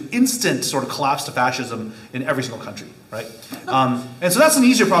doesn't lead to instant sort of collapse to fascism in every single country, right? And so that's an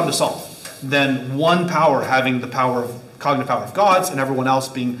easier problem to solve than one power having the power of cognitive power of gods and everyone else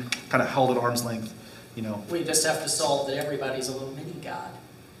being kind of held at arm's length, you know. We just have to solve that everybody's a little mini god.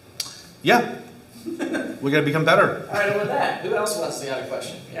 Yeah. We got to become better. All right, and with that, who else wants to ask a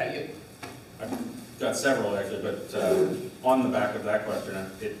question? Yeah, you. I've got several actually, but on the back of that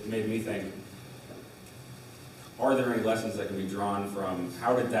question, it made me think, are there any lessons that can be drawn from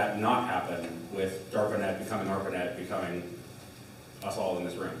how did that not happen with DARPANET becoming ARPANET, becoming us all in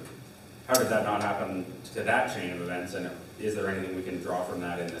this room? How did that not happen to that chain of events, and is there anything we can draw from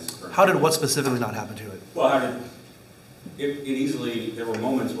that in this room? How did what specifically not happen to it? Well, how did it easily, there were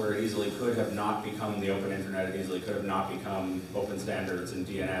moments where it easily could have not become the open internet, it easily could have not become open standards and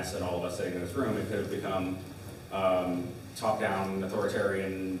DNS and all of us sitting in this room. It could have become top-down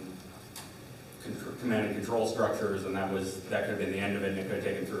authoritarian command and control structures, and that could have been the end of it, and it could have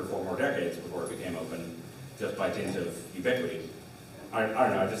taken 3 or 4 more decades before it became open, just by dint of ubiquity. I don't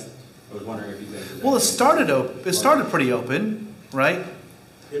know, I was wondering if you think... Well, it started pretty open, right?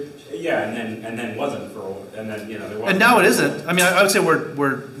 Yeah, and then wasn't for, and then, you know, there wasn't. And now it isn't. I mean, I would say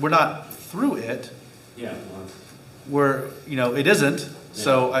we're not through it. Yeah. We're, you know, it isn't.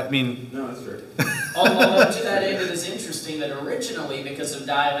 So, I mean... No, that's true. Although to that end, it is interesting that originally, because of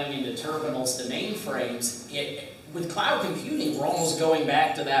dialing into terminals to mainframes, with cloud computing, we're almost going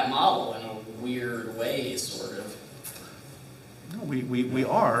back to that model in a weird way, sort of. No, we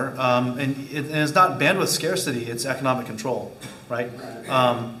are. And it's not bandwidth scarcity, it's economic control, right?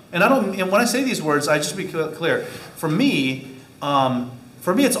 And when I say these words, I just be clear. For me,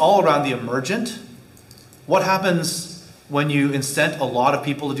 it's all around the emergent. What happens when you incent a lot of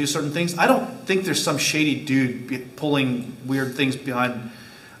people to do certain things? I don't think there's some shady dude pulling weird things behind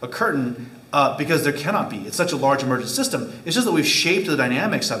a curtain, because there cannot be. It's such a large emergent system. It's just that we've shaped the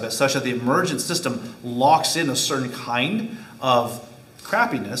dynamics of it such that the emergent system locks in a certain kind of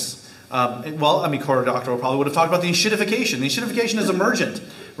crappiness. Well, I mean, Cory Doctorow probably would have talked about the enshittification. The enshittification is emergent,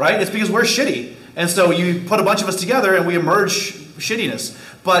 right? It's because we're shitty. And so you put a bunch of us together and we emerge shittiness.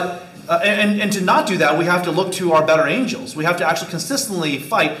 But and to not do that, we have to look to our better angels. We have to actually consistently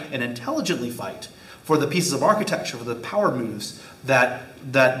fight and intelligently fight for the pieces of architecture, for the power moves that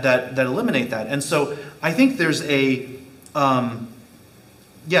eliminate that. And so I think there's a,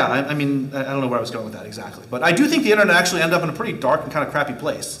 yeah, I mean, I don't know where I was going with that exactly. But I do think the internet actually ended up in a pretty dark and kind of crappy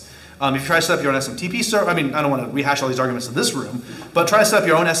place. If you try to set up your own SMTP server, I mean, I don't want to rehash all these arguments in this room, but try to set up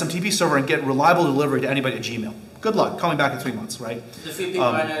your own SMTP server and get reliable delivery to anybody at Gmail. Good luck. Call me back in 3 months, right? The few people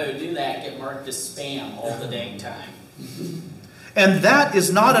I know who do that get marked as spam all the dang time. And that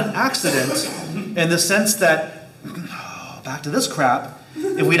is not an accident in the sense that, back to this crap,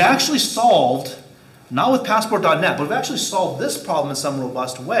 if we'd actually solved, not with passport.net, but we've actually solved this problem in some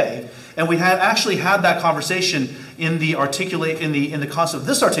robust way, and we had actually had that conversation in the concept of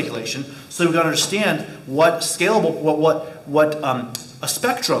this articulation, so we got to understand what scalable, what a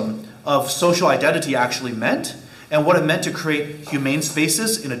spectrum of social identity actually meant, and what it meant to create humane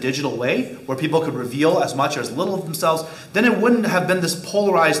spaces in a digital way where people could reveal as much or as little of themselves, then it wouldn't have been this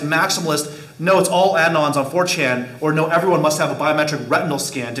polarized maximalist, no, it's all anons on 4chan, or no, everyone must have a biometric retinal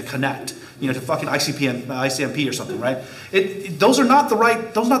scan to connect to fucking ICMP or something, right? Those are not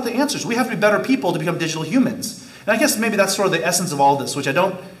the answers. We have to be better people to become digital humans. And I guess maybe that's sort of the essence of all this, which I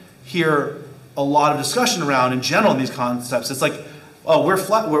don't hear a lot of discussion around in general in these concepts. It's like, oh, we're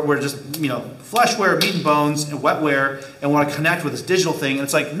just, fleshware, meat and bones, and wetware, and want to connect with this digital thing. And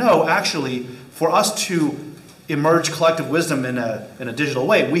it's like, no, actually, for us to emerge collective wisdom in a digital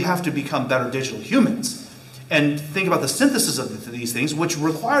way, we have to become better digital humans. And think about the synthesis of these things, which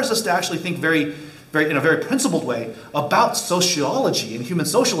requires us to actually think very, very, in a very principled way about sociology and human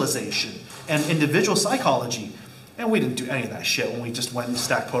socialization and individual psychology. And we didn't do any of that shit when we just went and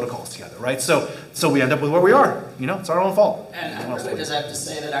stacked protocols together, right? So we end up with where we are. It's our own fault. And I really just have to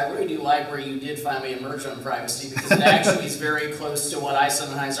say that I really do like where you did finally emerge on privacy, because it actually is very close to what I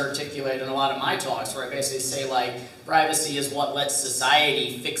sometimes articulate in a lot of my talks, where I basically say, like, privacy is what lets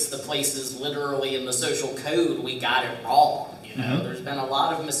society fix the places literally in the social code we got it wrong. There's been a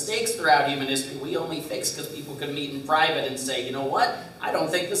lot of mistakes throughout human history we only fixed because people could meet in private and say, you know what, I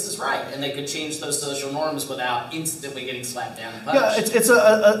don't think this is right. And they could change those social norms without instantly getting slapped down and punished. Yeah, it's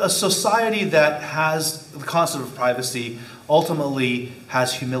a society that has the concept of privacy ultimately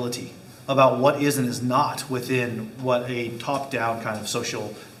has humility about what is and is not within what a top-down kind of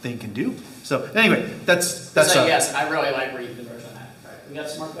social thing can do. So anyway, that's so yes, I really like where you converge on that. All right, we got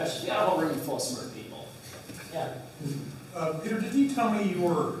some more questions. We got a whole room full of smart people. Yeah. Peter, did you tell me you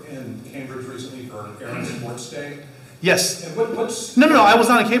were in Cambridge recently for Air Sports Day? Yes. And what's... No, I was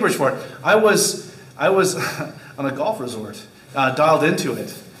not in Cambridge for it. I was on a golf resort, dialed into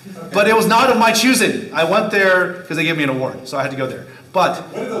it. Okay. But it was not of my choosing. I went there because they gave me an award, so I had to go there. But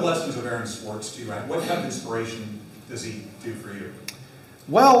what are the lessons of Aaron Swartz to you, and what kind of inspiration does he do for you?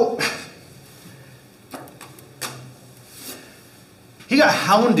 Well, he got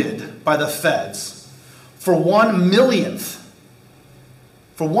hounded by the feds for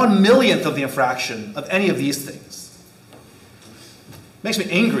 1/1,000,000th of the infraction of any of these things. Makes me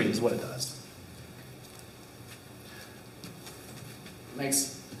angry is what it does.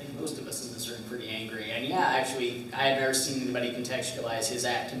 Makes, I think, most of us in this room pretty angry. And yeah, actually, I had never seen anybody contextualize his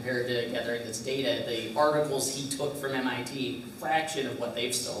act compared to gathering this data. The articles he took from MIT, fraction of what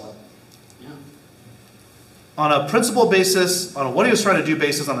they've stolen. Yeah. On a principle basis, on a what he was trying to do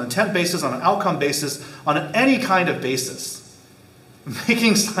basis, on an intent basis, on an outcome basis, on any kind of basis,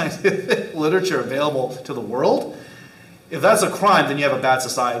 making scientific literature available to the world, if that's a crime, then you have a bad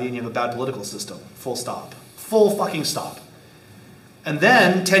society and you have a bad political system. Full stop. Full fucking stop. And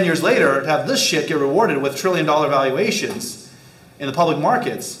then, 10 years later, to have this shit get rewarded with trillion-dollar valuations in the public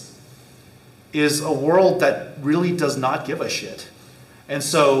markets is a world that really does not give a shit. And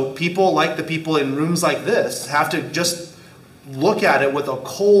so people like the people in rooms like this have to just look at it with a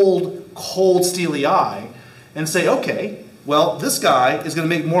cold, steely eye and say, okay, well, this guy is going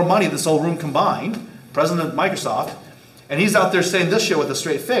to make more money than this whole room combined, president of Microsoft, and he's out there saying this shit with a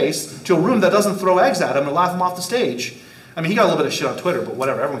straight face to a room that doesn't throw eggs at him and laugh him off the stage. I mean, he got a little bit of shit on Twitter, but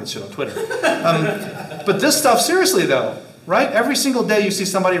whatever, everyone gets shit on Twitter. But this stuff, seriously though, right? Every single day you see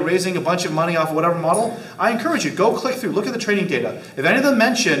somebody raising a bunch of money off of whatever model, I encourage you, go click through, look at the training data. If any of them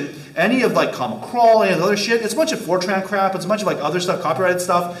mention any of like Common Crawl, any of the other shit, it's a bunch of Fortran crap, it's a bunch of like other stuff, copyrighted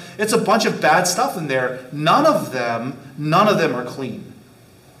stuff. It's a bunch of bad stuff in there. None of them are clean.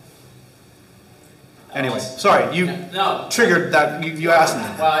 Anyway, sorry, you triggered that, you asked me.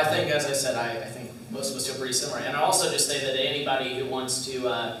 Well, I think, as I said, I think most of us feel pretty similar. And I'll also just say that anybody who wants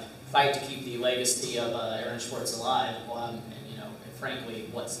to fight to keep the legacy of Aaron Swartz alive, and frankly,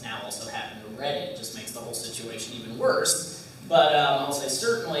 what's now also happened to Reddit just makes the whole situation even worse. But I'll say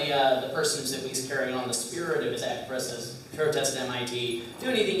certainly the person who's at least carrying on the spirit of his protest at MIT, do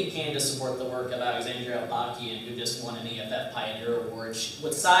anything you can to support the work of Alexandria Albakian, who just won an EFF Pioneer Award.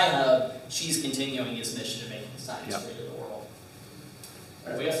 With Sci-Hub, she's continuing his mission of making science free to the world. All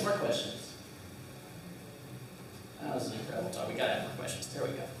right, we got some more questions. That was an incredible talk. We got to have more questions. There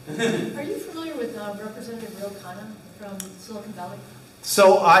we go. Are you familiar with Representative Realign from Silicon Valley?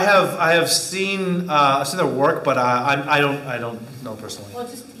 So I have seen their work, but I don't know personally. Well,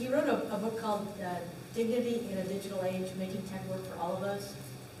 he wrote a book called Dignity in a Digital Age: Making Tech Work for All of Us,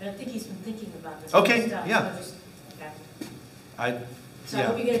 and I think he's been thinking about this. Okay, stuff. yeah. So I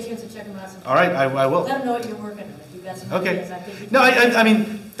hope you get a chance to check him out sometime. All right, I will. Let him know what you're working on. If you've got some okay. ideas, I think. No, I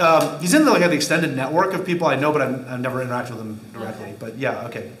mean, he's in the extended network of people I know, but I've never interacted with them directly. Okay. But yeah,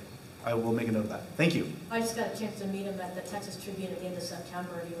 okay. I will make a note of that. Thank you. I just got a chance to meet him at the Texas Tribune at the end of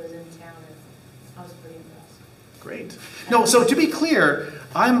September. He was in town, and I was pretty impressed. Great. No, so to be clear,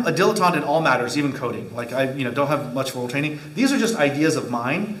 I'm a dilettante in all matters, even coding. Like I, don't have much formal training. These are just ideas of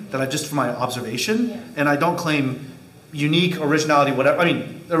mine that I just from my observation, and I don't claim unique originality, whatever. I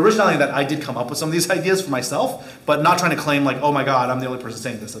mean, the originality that I did come up with some of these ideas for myself, but not trying to claim like, oh my God, I'm the only person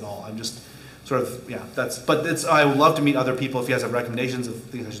saying this at all. I'm just sort of, yeah, I would love to meet other people if you guys have recommendations of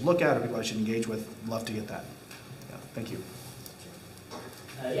things I should look at or people I should engage with. Love to get that. Yeah, thank you.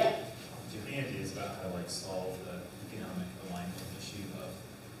 Yeah. Do you have any ideas about how to like solve the economic alignment issue of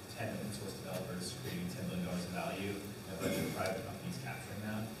 10 open source developers creating $10 billion in value and a bunch of private companies capturing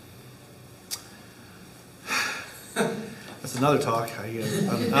that? That's another talk.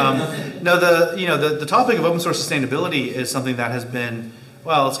 No, the topic of open source sustainability is something that has been,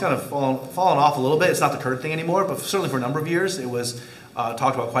 well, it's kind of fallen off a little bit. It's not the current thing anymore, but certainly for a number of years, it was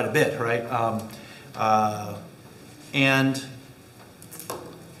talked about quite a bit, right? And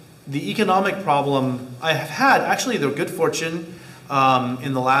the economic problem, I have had actually the good fortune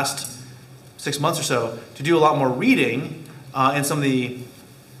in the last 6 months or so to do a lot more reading in some of the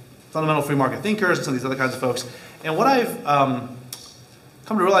fundamental free market thinkers and some of these other kinds of folks. And what I've come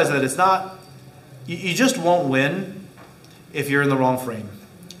to realize that it's not, you just won't win if you're in the wrong frame.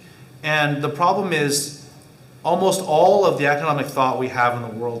 And the problem is almost all of the economic thought we have in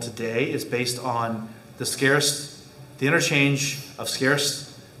the world today is based on the interchange of scarce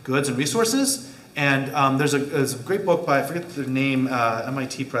goods and resources. And there's a great book by, I forget the name,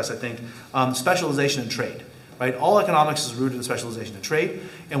 MIT Press, I think, Specialization in Trade. Right? All economics is rooted in specialization in trade.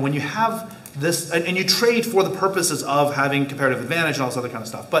 And when you have this, and you trade for the purposes of having comparative advantage and all this other kind of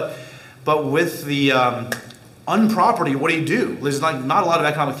stuff. But with the unproperty, what do? There's not a lot of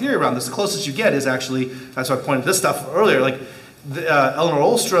economic theory around this. The closest you get is actually, that's why I pointed this stuff earlier, like Eleanor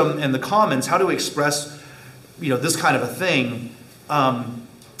Ostrom and the Commons, how to express this kind of a thing.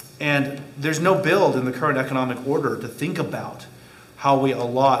 And there's no build in the current economic order to think about how we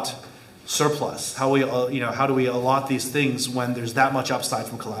allot surplus, how do we allot these things when there's that much upside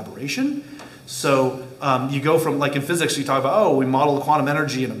from collaboration. So you go from, like in physics, you talk about, oh, we model quantum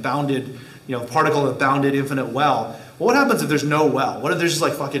energy in a bounded, particle in a bounded infinite well. Well, what happens if there's no well? What if there's just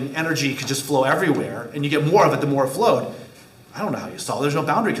like fucking energy could just flow everywhere and you get more of it the more it flowed? I don't know how you solve. There's no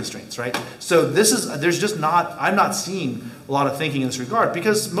boundary constraints, right? So I'm not seeing a lot of thinking in this regard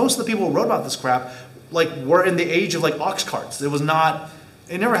because most of the people who wrote about this crap were in the age of ox carts.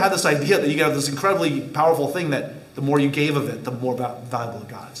 They never had this idea that you could have this incredibly powerful thing that the more you gave of it, the more valuable it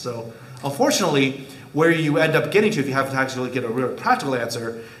got. So unfortunately, where you end up getting to, if you have to actually get a real practical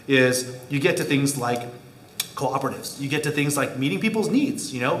answer, is you get to things like cooperatives. You get to things like meeting people's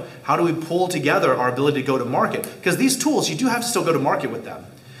needs. How do we pull together our ability to go to market? Because these tools, you do have to still go to market with them.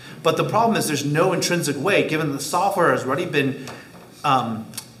 But the problem is there's no intrinsic way, given that the software has already been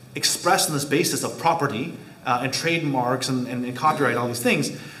expressed on this basis of property, and trademarks and copyright and all these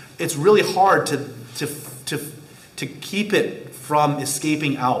things, it's really hard to keep it from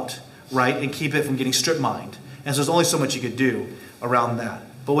escaping out, right? And keep it from getting strip mined. And so there's only so much you could do around that.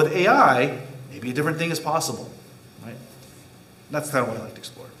 But with AI, maybe a different thing is possible, right? That's kind of what I like to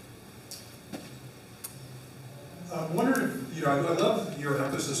explore. I wonder if, I love your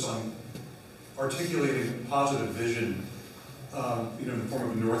emphasis on articulating positive vision in the form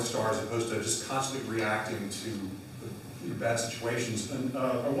of a North Star as opposed to just constantly reacting to bad situations. And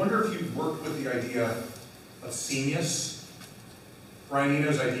I wonder if you've worked with the idea of scenius, Brian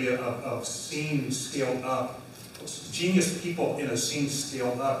Eno's idea of scene scaled up. Genius people in a scene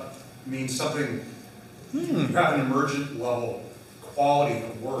scaled up means something, you have an emergent level quality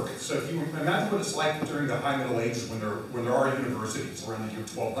of work. So if you imagine what it's like during the High Middle Ages when there are universities around the year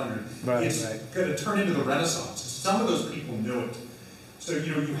 1200, it's going to turn into the Renaissance. Some of those people knew it. So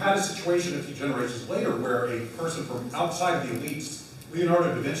you had a situation a few generations later where a person from outside of the elites,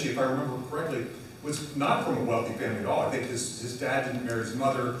 Leonardo da Vinci, if I remember correctly, was not from a wealthy family at all. I think his dad didn't marry his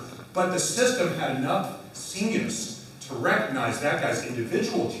mother, but the system had enough genius to recognize that guy's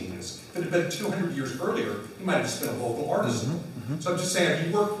individual genius. If it had been 200 years earlier, he might have just been a local artisan. So I'm just saying, have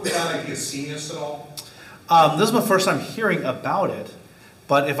you worked with that idea of genius at all? This is my first time hearing about it,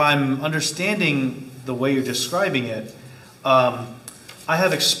 but if I'm understanding the way you're describing it, I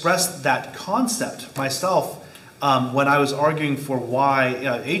have expressed that concept myself when I was arguing for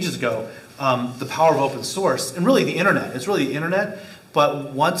why, ages ago, the power of open source, and really the internet. It's really the internet,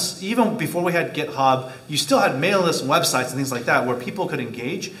 but even before we had GitHub, you still had mailing lists and websites and things like that where people could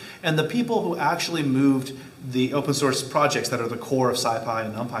engage, and the people who actually moved the open source projects that are the core of SciPy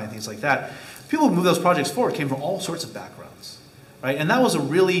and NumPy and things like that, people who moved those projects forward came from all sorts of backgrounds, right? And that was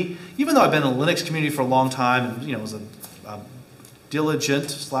even though I've been in the Linux community for a long time, and was a diligent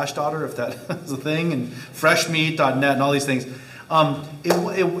 /daughter, if that is a thing, and freshmeat.net and all these things,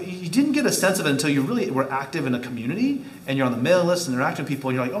 you didn't get a sense of it until you really were active in a community and you're on the mailing list and interacting with people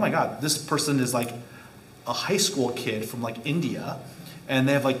and you're like, oh my God, this person is like a high school kid from like India, and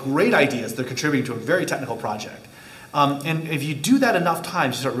they have like great ideas. They're contributing to a very technical project. And if you do that enough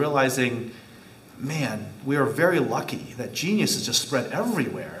times, you start realizing, man, we are very lucky that genius is just spread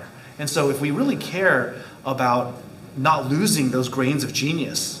everywhere. And so if we really care about not losing those grains of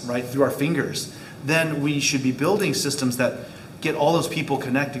genius, right, through our fingers, then we should be building systems that get all those people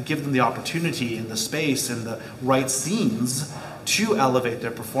connected, give them the opportunity and the space and the right scenes to elevate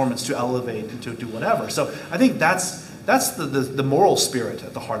their performance, to elevate and to do whatever. So I think that's the moral spirit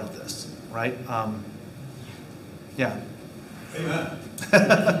at the heart of this, right? Yeah. Amen.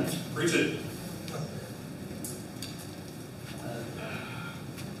 Preach it.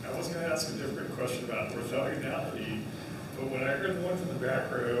 I was going to ask a different question about orthogonality, but when I heard the one from the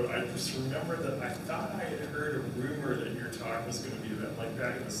back row, I just remembered that I thought I had heard a rumor that your talk was going to be about, like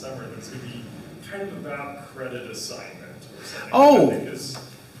back in the summer, that it was going to be kind of about credit assignment or something. Oh! I think is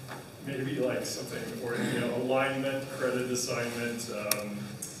maybe like something, or alignment, credit assignment.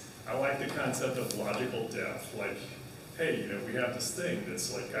 I like the concept of logical depth, like, hey, we have this thing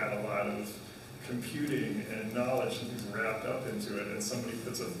that's like got a lot of computing and knowledge and things wrapped up into it, and somebody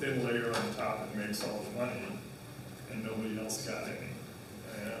puts a thin layer on the top and makes all the money, and nobody else got any.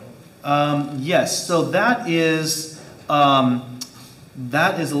 Yes, so that is a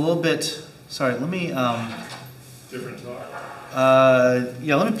little bit, sorry, let me, Different talk.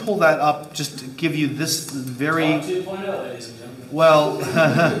 yeah, let me pull that up just to give you this very, Talk 2.0, ladies and gentlemen. well,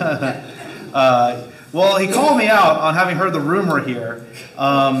 well, he called me out on having heard the rumor here,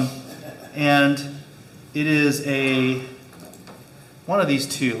 and it is one of these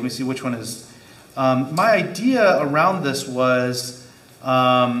two. Let me see which one is. My idea around this was,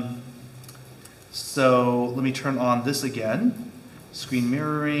 so let me turn on this again, screen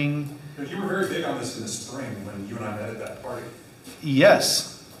mirroring. But you were very big on this in the spring when you and I met at that party.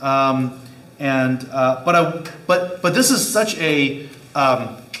 Yes, but this is such a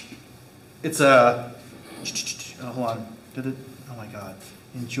it's a hold on. Did it? Oh my God!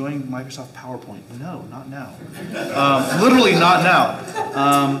 Enjoying Microsoft PowerPoint? No, not now. Literally not now.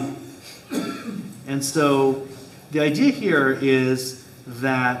 And so the idea here is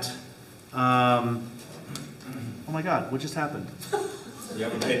that oh my God! What just happened? You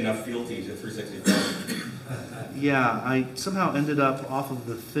haven't paid enough fealty to 365. Yeah, I somehow ended up off of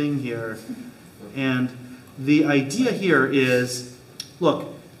the thing here. And the idea here is, look,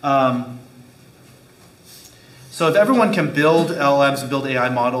 so if everyone can build LLMs and build AI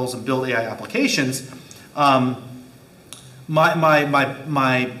models and build AI applications, my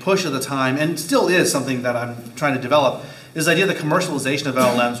push at the time, and still is something that I'm trying to develop, is the idea that commercialization of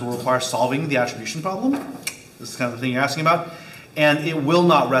LLMs will require solving the attribution problem. This is kind of the thing you're asking about. And it will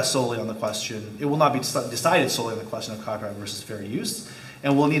not rest solely on the question, it will not be decided solely on the question of copyright versus fair use.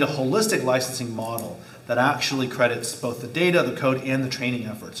 And we'll need a holistic licensing model that actually credits both the data, the code, and the training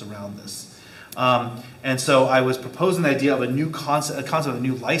efforts around this. And so I was proposing the idea of a new concept of a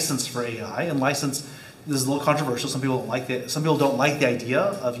new license for AI. And license, this is a little controversial. Some people don't like the idea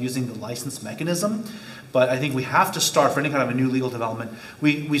of using the license mechanism. But I think we have to start, for any kind of a new legal development,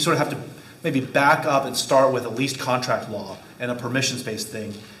 we sort of have to maybe back up and start with at least contract law and a permissions-based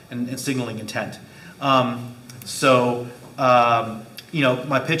thing and signaling intent. My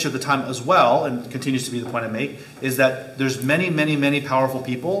pitch at the time as well, and continues to be the point I make, is that there's many, many, many powerful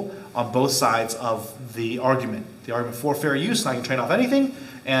people on both sides of the argument. The argument for fair use, and I can train off anything,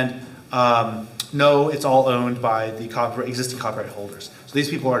 and no, it's all owned by the existing copyright holders. So these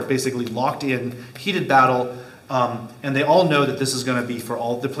people are basically locked in, heated battle, and they all know that this is going to be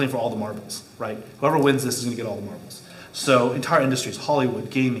they're playing for all the marbles, right? Whoever wins this is going to get all the marbles. So entire industries,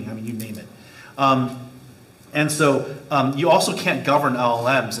 Hollywood, gaming, I mean, you name it. And so you also can't govern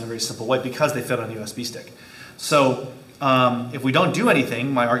LLMs in a very simple way because they fit on a USB stick. So if we don't do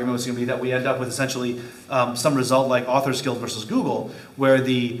anything, my argument was going to be that we end up with essentially some result like Authors Guild versus Google, where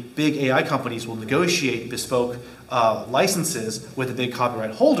the big AI companies will negotiate bespoke licenses with the big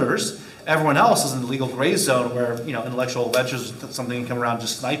copyright holders. Everyone else is in the legal gray zone where intellectual ventures, something can come around and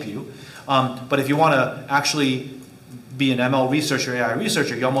just snipe you. But if you want to actually be an ML researcher, AI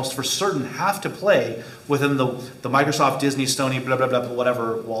researcher, you almost for certain have to play within the Microsoft, Disney, Sony, blah, blah, blah,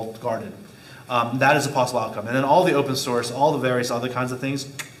 whatever walled garden. That is a possible outcome. And then all the open source, all the various other kinds of things,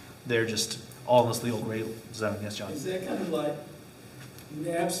 they're just all in this legal gray zone. Yes, John? Is that kind of like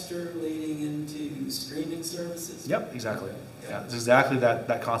Napster leading into streaming services? Yep, exactly. Yeah, it's exactly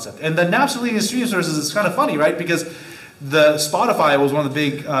that concept. And the Napster leading into streaming services is kind of funny, right? Because the Spotify was one of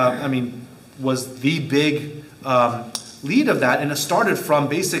the big, was the big lead of that, and it started from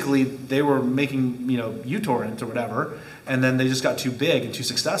basically they were making uTorrent or whatever, and then they just got too big and too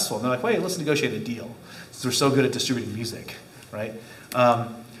successful, and they're like, wait, let's negotiate a deal. because we're so good at distributing music, right?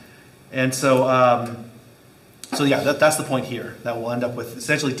 And so, so yeah, that's the point here, that we'll end up with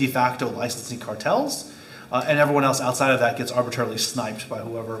essentially de facto licensing cartels, and everyone else outside of that gets arbitrarily sniped by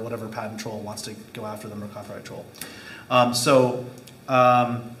whatever patent troll wants to go after them, or copyright troll. So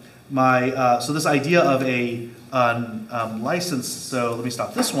this idea of a license, so let me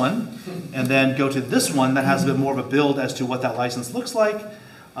stop this one, and then go to this one that has a bit more of a build as to what that license looks like,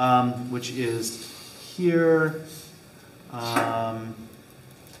 which is here.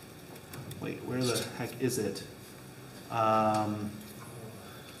 Wait, where the heck is it?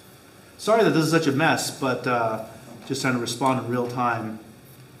 Sorry that this is such a mess, but just trying to respond in real time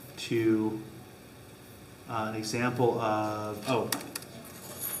to an example of,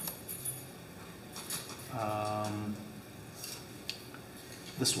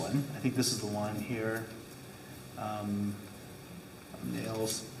 this one. I think this is the one here.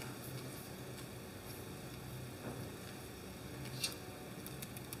 Nails.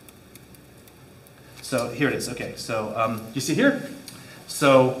 So here it is. Okay, so you see here?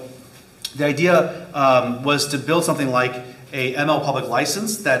 So the idea was to build something like a ML public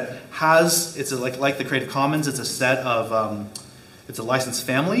license that has, like the Creative Commons, it's a set of, it's a license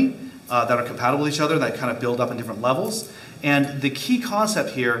family that are compatible with each other, that kind of build up in different levels. And the key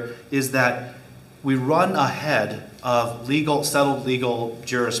concept here is that we run ahead of settled legal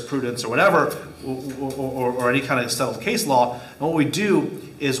jurisprudence or whatever, or any kind of settled case law. And what we do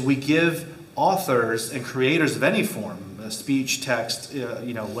is we give authors and creators of any form, speech, text,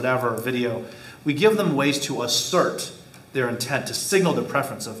 whatever, video, we give them ways to assert their intent, to signal their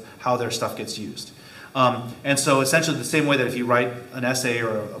preference of how their stuff gets used. And so essentially the same way that if you write an essay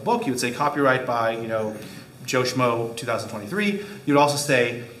or a book, you would say copyright by, Joe Schmo 2023. You'd also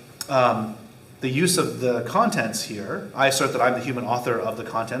say the use of the contents here. I assert that I'm the human author of the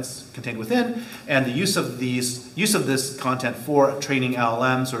contents contained within, and the use of this content for training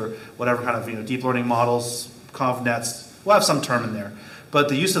LLMs or whatever kind of deep learning models, ConvNets. We'll have some term in there. But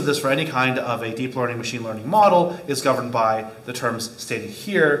the use of this for any kind of a deep learning, machine learning model is governed by the terms stated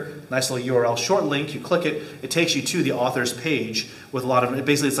here. Nice little URL, short link, you click it, it takes you to the author's page with a lot of,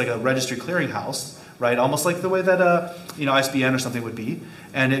 basically it's like a registry clearinghouse, right? Almost like the way that ISBN or something would be.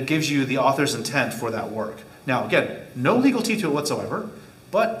 And it gives you the author's intent for that work. Now again, no legal teeth to it whatsoever,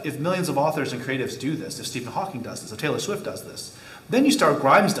 but if millions of authors and creatives do this, if Stephen Hawking does this, if Taylor Swift does this, then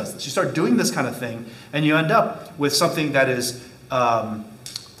Grimes does this. You start doing this kind of thing, and you end up with something that is a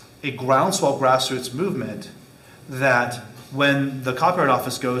groundswell grassroots movement that when the Copyright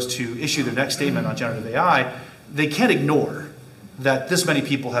Office goes to issue their next statement on generative AI, they can't ignore that this many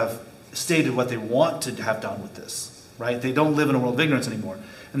people have stated what they want to have done with this, right? They don't live in a world of ignorance anymore.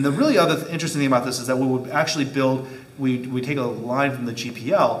 And the really other interesting thing about this is that we would actually we take a line from the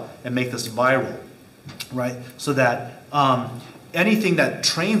GPL and make this viral, right? So that anything that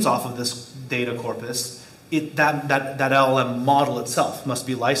trains off of this data corpus, that LLM model itself must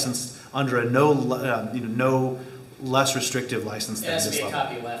be licensed under a no less restrictive license than this level. It has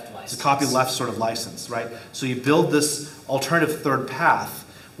to be a copyleft license. It's a copyleft sort of license, right? So you build this alternative third path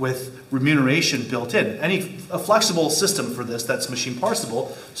with remuneration built in. A flexible system for this that's machine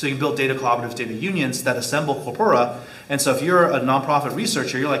parsable, so you can build data collaboratives, data unions that assemble corpora. And so if you're a nonprofit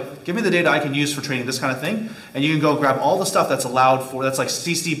researcher, you're like, give me the data I can use for training this kind of thing, and you can go grab all the stuff that's allowed for, that's like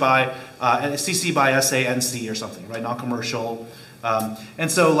CC by SA NC or something, right? Non-commercial. And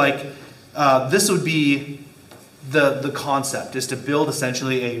so this would be the concept, is to build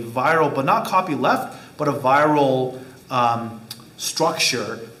essentially a viral, but not copyleft, but a viral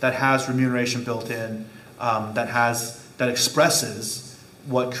structure that has remuneration built in, that expresses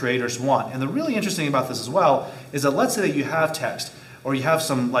what creators want. And the really interesting thing about this as well is that let's say that you have text, or you have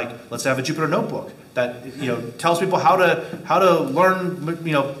some, let's say I have a Jupyter notebook that tells people how to learn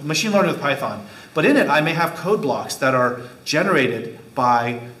machine learning with Python. But in it I may have code blocks that are generated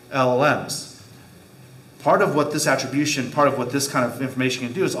by LLMs. Part of what this attribution, part of what this kind of information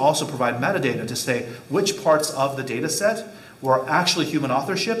can do is also provide metadata to say which parts of the data set were actually human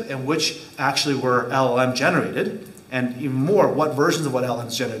authorship and which actually were LLM generated, and even more, what versions of what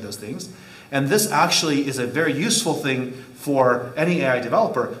LLMs generate those things. And this actually is a very useful thing for any AI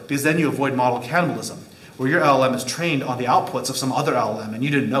developer, because then you avoid model cannibalism, where your LLM is trained on the outputs of some other LLM and you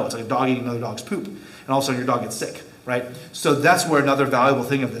didn't know. It's like a dog eating another dog's poop, and all of a sudden your dog gets sick, right? So that's where another valuable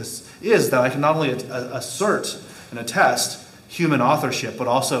thing of this is, that I can not only assert and attest human authorship, but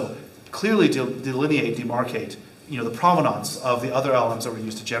also clearly delineate, demarcate the provenance of the other LLMs that were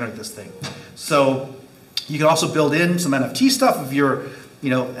used to generate this thing. So you can also build in some NFT stuff if you're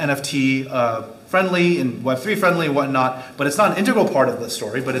NFT friendly and Web3 friendly and whatnot, but it's not an integral part of the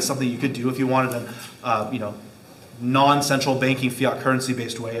story, but it's something you could do if you wanted a, non-central banking fiat currency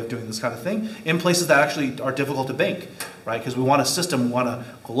based way of doing this kind of thing in places that actually are difficult to bank, right? Because we want a system, we want a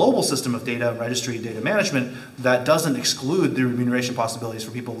global system of data registry, data management that doesn't exclude the remuneration possibilities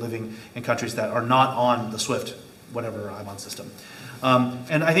for people living in countries that are not on the SWIFT, whatever IBAN system.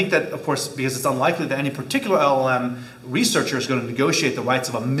 And I think that, of course, because it's unlikely that any particular LLM researcher is going to negotiate the rights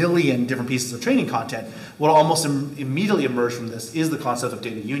of 1 million different pieces of training content, what will almost immediately emerge from this is the concept of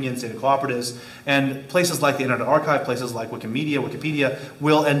data unions, data cooperatives, and places like the Internet Archive, places like Wikipedia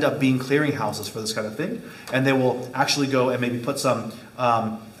will end up being clearinghouses for this kind of thing, and they will actually go and maybe put some,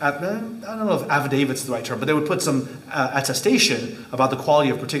 I don't know if affidavit's the right term, but they would put some attestation about the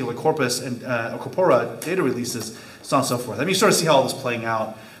quality of particular corpus and corpora data releases, so on and so forth. I mean, you sort of see how all this is playing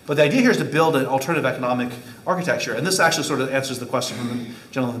out. But the idea here is to build an alternative economic architecture. And this actually sort of answers the question from the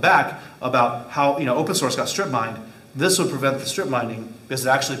gentleman in the back about how open source got strip mined. This would prevent the strip mining because it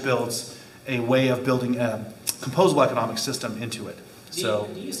actually builds a way of building a composable economic system into it. Do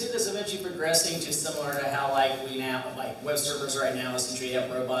you see this eventually progressing to similar to how we now, web servers right now essentially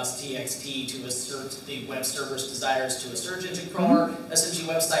have robots TXT to assert the web server's desires to a search engine crawler? Essentially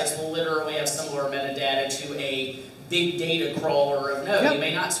websites will literally have similar metadata to a big data crawler of no, you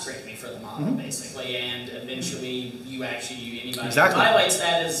may not scrape me for the model basically, and eventually anybody who violates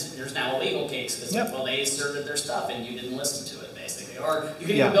that there's now a legal case because well they asserted their stuff and you didn't listen to it basically, or you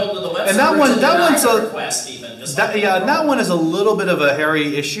can even build to the web server and request even. That one is a little bit of a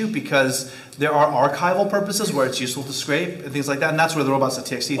hairy issue because there are archival purposes where it's useful to scrape and things like that, and that's where the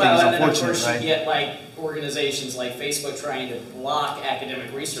robots.txt thing is unfortunate, of course, right? You get organizations like Facebook trying to block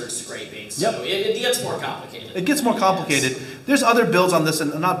academic research scraping, so it gets more complicated. It gets more complicated. There's other builds on this,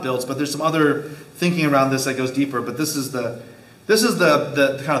 and not builds, but there's some other thinking around this that goes deeper. But this is the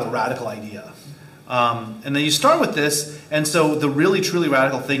kind of the radical idea, and then you start with this, and so the really truly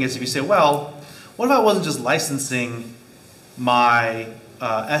radical thing is if you say, well, what if I wasn't just licensing my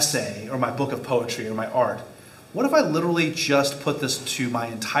essay or my book of poetry or my art? What if I literally just put this to my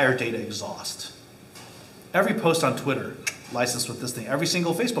entire data exhaust? Every post on Twitter licensed with this thing. Every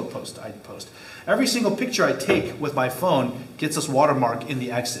single Facebook post I post. Every single picture I take with my phone gets this watermark in the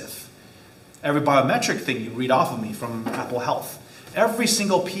EXIF. Every biometric thing you read off of me from Apple Health. Every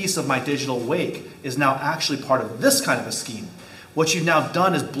single piece of my digital wake is now actually part of this kind of a scheme. What you've now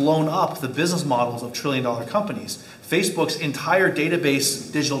done is blown up the business models of trillion-dollar companies. Facebook's entire database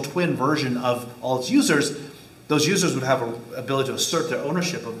digital twin version of all its users, those users would have an ability to assert their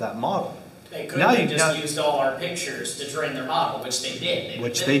ownership of that model. They could have just used all our pictures to train their model, which they did.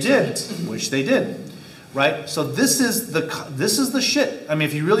 Which they did, right? So this is the shit. I mean,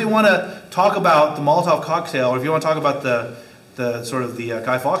 if you really want to talk about the Molotov cocktail, or if you want to talk about the sort of the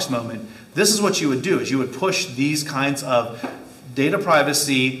Guy Fawkes moment, this is what you would do: is you would push these kinds of data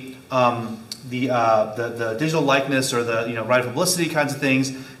privacy, the digital likeness, or the right of publicity kinds of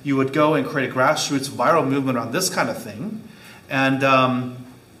things. You would go and create a grassroots viral movement around this kind of thing, and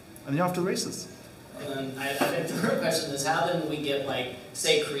you're off to the races. And I think the real question is, how then we get,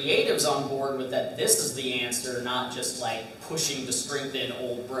 say, creatives on board with that this is the answer, not just, pushing to strengthen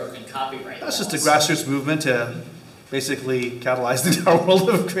old, broken copyright laws? That's just a grassroots movement to basically catalyze the entire world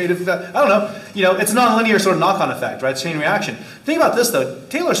of creative. I don't know. It's a non-linear sort of knock-on effect, right? It's chain reaction. Think about this, though.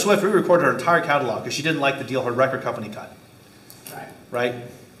 Taylor Swift re-recorded her entire catalog because she didn't like the deal her record company cut. Right?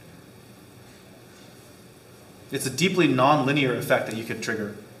 It's a deeply non-linear effect that you could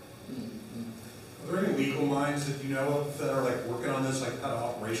trigger. Are there any legal minds that you know of that are working on this, how to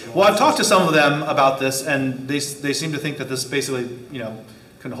operationalize? Well, I've talked to some of them about this, and they seem to think that this basically, kind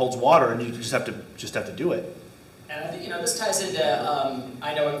of holds water, and you just have to do it. And I think this ties into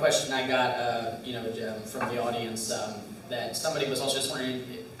I know a question I got from the audience that somebody was also just wondering.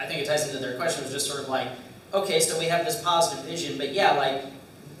 I think it ties into their question was just sort of okay, so we have this positive vision, but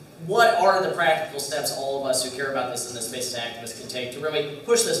what are the practical steps all of us who care about this in the space as activists can take to really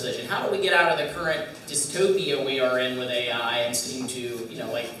push this vision? How do we get out of the current dystopia we are in with AI and seem to,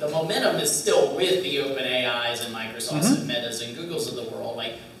 the momentum is still with the OpenAIs and Microsofts and Metas and Googles of the world.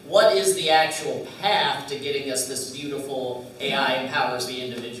 What is the actual path to getting us this beautiful AI empowers the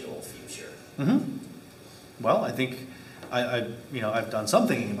individual future? Well, I think I've done some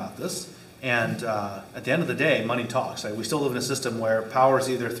thinking about this. And at the end of the day, money talks. We still live in a system where power is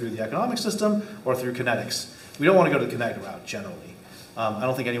either through the economic system or through kinetics. We don't want to go to the kinetic route, generally. I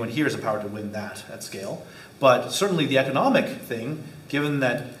don't think anyone here is empowered to win that at scale. But certainly the economic thing, given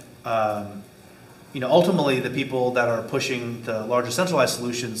that ultimately the people that are pushing the larger centralized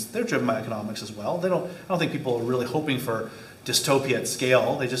solutions, they're driven by economics as well. I don't think people are really hoping for dystopia at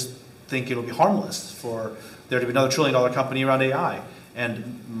scale. think it'll be harmless for there to be another $1 trillion company around AI.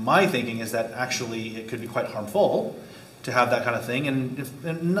 And my thinking is that actually it could be quite harmful to have that kind of thing. And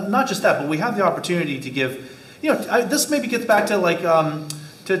not just that, but we have the opportunity to give, this maybe gets back to like,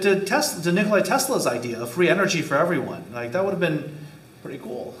 to Nikola Tesla's idea of free energy for everyone. Like that would have been pretty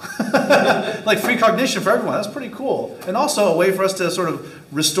cool. Like free cognition for everyone, that's pretty cool. And also a way for us to sort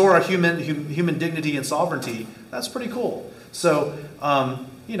of restore our human dignity and sovereignty, that's pretty cool. So,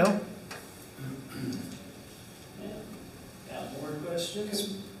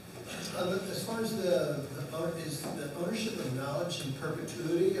 Questions? As far as the ownership of knowledge in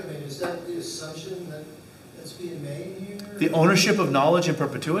perpetuity, I mean, is that the assumption that's being made here? The ownership of knowledge in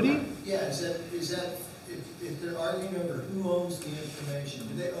perpetuity? Yeah, is that if they're arguing over who owns the information,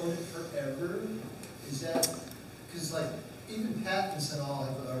 do they own it forever? Is that, because like even patents and all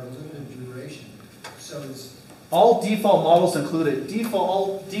are a limited duration, so it's... All default models include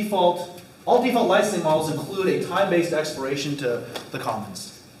all default licensing models include a time-based expiration to the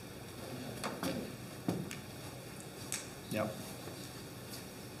commons. Yep.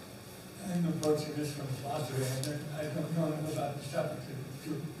 I'm approaching this from philosophy. I don't know enough about this topic to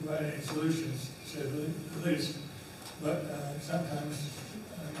provide any solutions, to say the least. But sometimes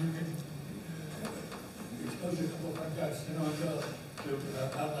you can expose a couple of contexts in order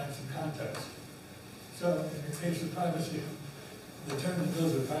to outline some context. So in the case of privacy, the term that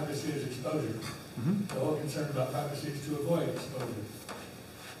goes with privacy is exposure. The whole concern about privacy is to avoid exposure.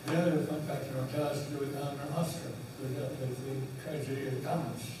 The other fun factor I'll tell has to do with Eleanor Ostrom, who dealt with the tragedy of the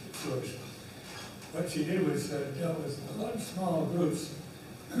commons source. What she did was dealt with a lot of small groups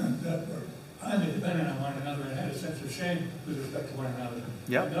that were highly dependent on one another and had a sense of shame with respect to one another.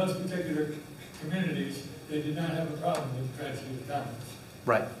 Yep. In those particular communities, they did not have a problem with the tragedy of the commons.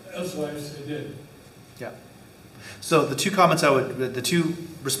 Right. Elsewise, they did. Yeah. So the two comments the two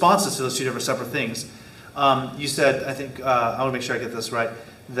responses to those two different separate things, you said, I think, I want to make sure I get this right,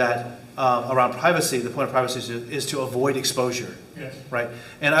 that around privacy, the point of privacy is to avoid exposure. Yes. Right?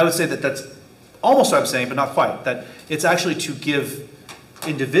 And I would say that that's almost what I'm saying, but not quite, that it's actually to give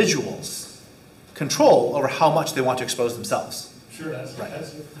individuals control over how much they want to expose themselves. Sure, that's right.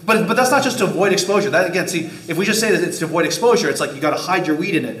 But that's not just to avoid exposure. That again, see, if we just say that it's to avoid exposure, it's like you got to hide your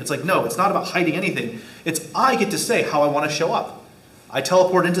weed in it. It's like, no, it's not about hiding anything. It's I get to say how I want to show up. I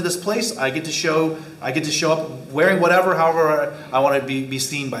teleport into this place. I get to show up wearing whatever, however I want to be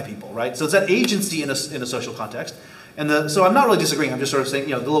seen by people, right? So it's that agency in a social context. And so I'm not really disagreeing. I'm just sort of saying,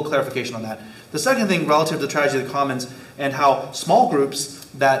 the little clarification on that. The second thing relative to the tragedy of the commons and how small groups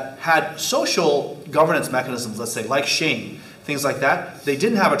that had social governance mechanisms, let's say, like shame, things like that, they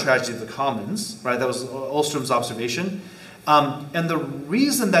didn't have a tragedy of the commons, right? That was Ostrom's observation. And the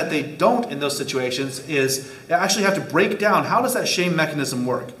reason that they don't in those situations is you actually have to break down how does that shame mechanism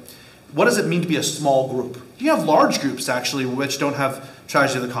work? What does it mean to be a small group? You have large groups actually which don't have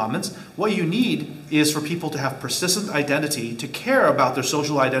tragedy of the commons. What you need is for people to have persistent identity, to care about their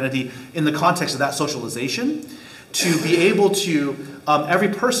social identity in the context of that socialization, to be able to, every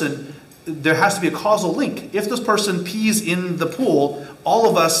person, there has to be a causal link. If this person pees in the pool, all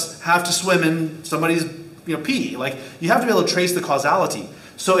of us have to swim in somebody's pee. Like, you have to be able to trace the causality.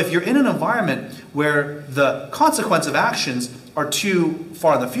 So if you're in an environment where the consequence of actions are too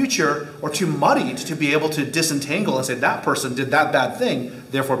far in the future or too muddied to be able to disentangle and say that person did that bad thing,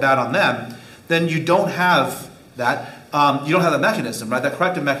 therefore bad on them, then you don't have that. You don't have that mechanism, right? That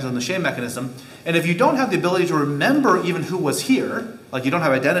corrective mechanism, the shame mechanism. And if you don't have the ability to remember even who was here, like you don't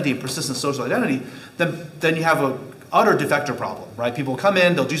have identity and persistent social identity, then you have an utter defector problem, right? People come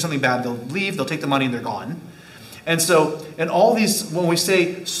in, they'll do something bad, they'll leave, they'll take the money and they're gone. And so, in all these, when we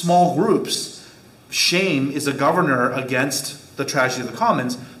say small groups, shame is a governor against the tragedy of the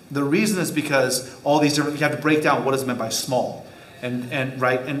commons. The reason is because all these different, you have to break down what is meant by small. And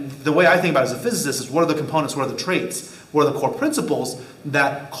the way I think about it as a physicist is what are the components, what are the traits, what are the core principles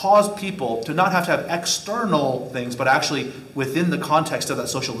that cause people to not have to have external things, but actually within the context of that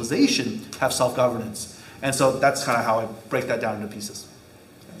socialization have self-governance. And so that's kind of how I break that down into pieces.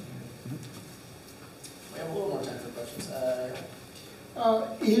 We have a little more time for questions.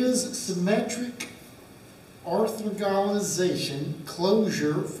 Is symmetric orthogonalization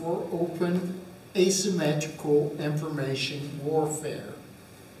closure for open asymmetrical information warfare?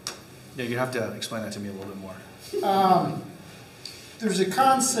 Yeah, you have to explain that to me a little bit more. There's a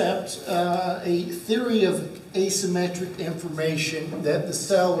concept, a theory of asymmetric information, that the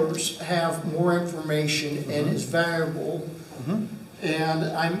sellers have more information and is valuable. And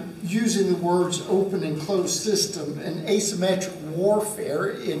I'm using the words open and closed system. And asymmetric warfare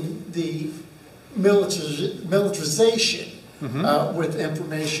in the militarization with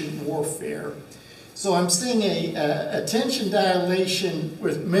information warfare. So I'm seeing a attention dilation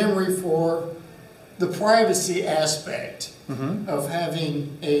with memory for the privacy aspect of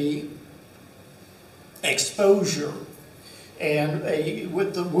having a exposure, and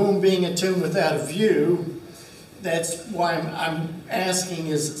with the wound being attuned without a view. That's why I'm asking,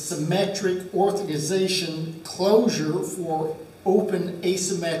 is symmetric organization closure for open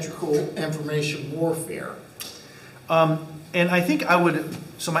asymmetrical information warfare? And I think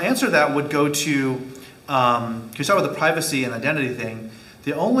so my answer to that would go to, can you start with the privacy and identity thing?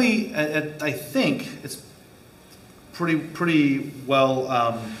 The only, I think it's pretty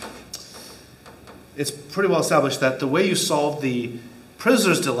well, it's pretty well established that the way you solve the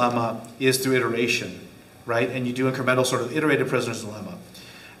prisoner's dilemma is through iteration, right? And you do incremental sort of iterated prisoner's dilemma.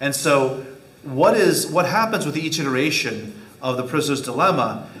 And so what happens with each iteration of the prisoner's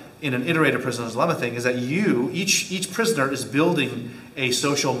dilemma in an iterated prisoner's dilemma thing is that each prisoner is building a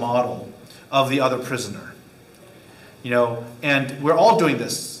social model of the other prisoner. And we're all doing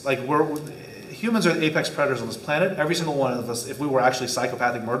this. Like humans are the apex predators on this planet. Every single one of us, if we were actually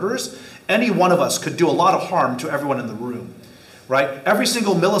psychopathic murderers, any one of us could do a lot of harm to everyone in the room, right? Every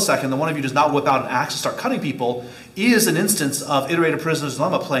single millisecond that one of you does not whip out an axe and start cutting people is an instance of iterated prisoner's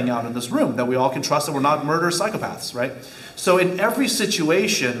dilemma playing out in this room, that we all can trust that we're not murderous psychopaths, right? So in every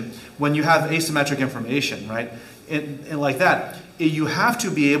situation, when you have asymmetric information, right, and like that, you have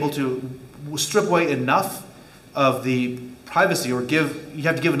to be able to strip away enough of the privacy, or you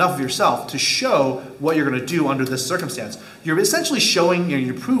have to give enough of yourself to show what you're going to do under this circumstance. You're essentially showing,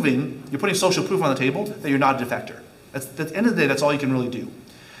 you're putting social proof on the table that you're not a defector. At the end of the day, that's all you can really do.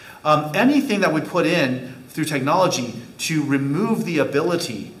 Anything that we put in through technology to remove the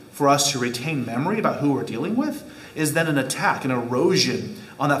ability for us to retain memory about who we're dealing with is then an attack, an erosion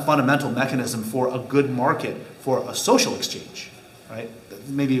on that fundamental mechanism for a good market for a social exchange, right?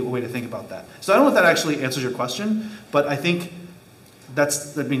 Maybe a way to think about that. So I don't know if that actually answers your question, but I think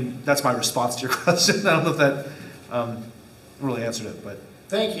that's my response to your question. I don't know if that really answered it, but.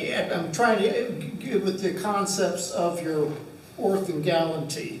 Thank you. I'm trying to get with the concepts of your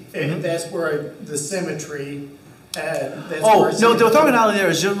orthogonality, and that's where the symmetry. The orthogonality there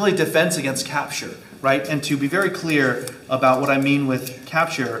is generally defense against capture, right? And to be very clear about what I mean with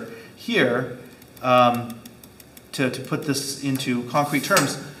capture here, to put this into concrete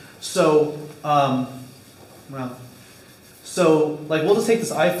terms. So, like we'll just take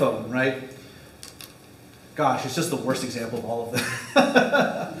this iPhone, right? Gosh, it's just the worst example of all of them.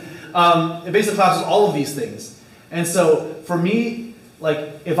 It basically collapses all of these things. And so for me,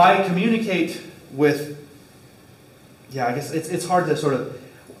 like if I communicate with, I guess it's hard to sort of,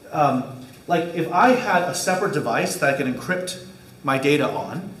 like if I had a separate device that I could encrypt my data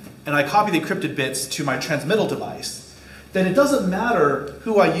on, and I copy the encrypted bits to my transmittal device, then it doesn't matter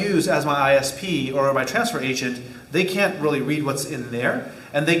who I use as my ISP or my transfer agent, they can't really read what's in there,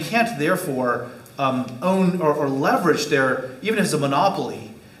 and they can't therefore own or leverage even as a monopoly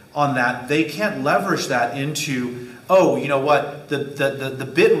on that, they can't leverage that into, oh, you know what,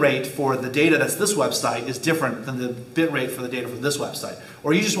 the bit rate for the data that's this website is different than the bit rate for the data from this website.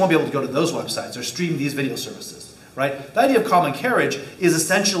 Or you just won't be able to go to those websites or stream these video services, right? The idea of common carriage is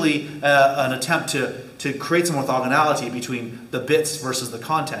essentially an attempt to create some orthogonality between the bits versus the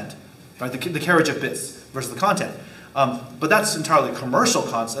content, right? The carriage of bits versus the content. But that's entirely commercial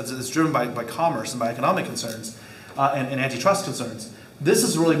concept. It's driven by commerce and by economic concerns and antitrust concerns. This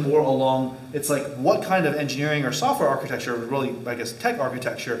is really more along, it's like what kind of engineering or software architecture, really, I guess, tech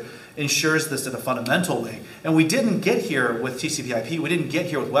architecture, ensures this in a fundamental way. And we didn't get here with TCP/IP, we didn't get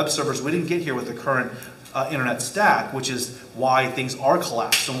here with web servers, we didn't get here with the current internet stack, which is why things are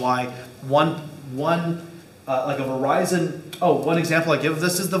collapsed and why one like a Verizon, one example I give of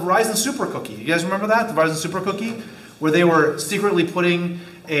this is the Verizon super cookie. You guys remember that, the Verizon super cookie? Where they were secretly putting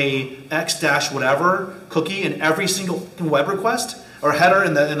a x-whatever cookie in every single web request, or header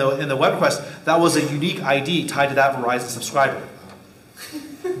in the web request, that was a unique ID tied to that Verizon subscriber.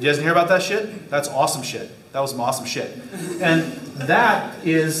 You guys hear about that shit? That's awesome shit. That was some awesome shit. And that's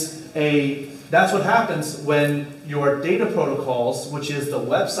what happens when your data protocols, which is the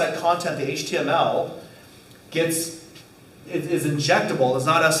website content, the HTML, is injectable, it's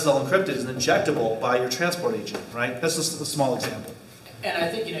not SSL encrypted, it's injectable by your transport agent, right? That's just a small example. And I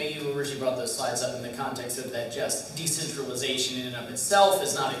think, you originally brought those slides up in the context of that just decentralization in and of itself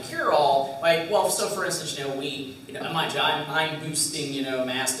is not a cure-all, right? Well, so for instance, mind you, I'm boosting,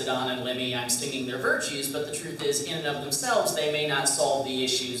 Mastodon and Lemmy, I'm stinging their virtues, but the truth is, in and of themselves, they may not solve the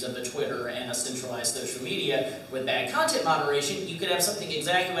issues of a Twitter and a centralized social media. With bad content moderation, you could have something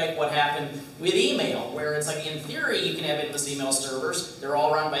exactly like what happened with email, where it's like, in theory, you can have endless email servers. They're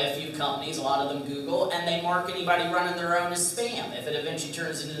all run by a few companies, a lot of them Google, and they mark anybody running their own as spam. If it eventually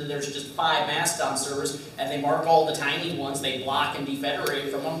turns into there's just 5 Mastodon servers, and they mark all the tiny ones, they block and defederate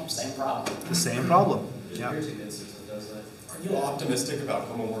from them, same problem. The same problem. There's Yeah. an instance that does that. Are you optimistic about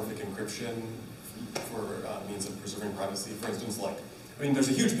homomorphic encryption for means of preserving privacy? For instance, there's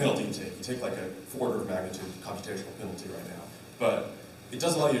a huge penalty you take. You take like a 4 order of magnitude computational penalty right now. But it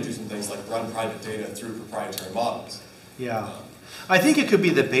does allow you to do some things like run private data through proprietary models. Yeah. I think it could be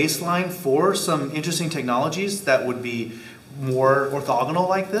the baseline for some interesting technologies that would be more orthogonal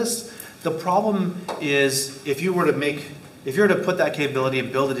like this. The problem is if you were to put that capability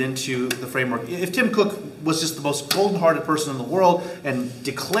and build it into the framework, if Tim Cook was just the most golden-hearted person in the world and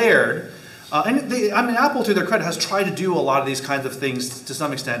declared, Apple, to their credit, has tried to do a lot of these kinds of things to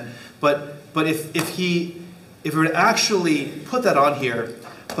some extent, but if we were to actually put that on here,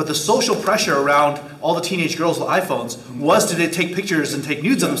 but the social pressure around all the teenage girls with iPhones was to take pictures and take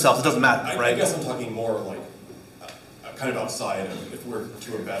nudes of themselves, it doesn't matter, right? I guess I'm talking more like kind of outside of, if we're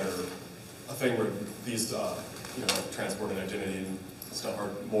to a thing where these transport and identity and stuff are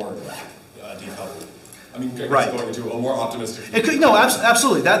more decoupled. I mean, right. Going into a more optimistic. It could, no,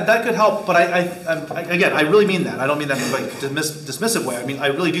 absolutely. That could help. But again, I really mean that. I don't mean that in a dismissive way. I mean, I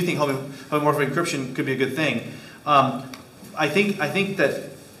really do think homomorphic encryption could be a good thing. I think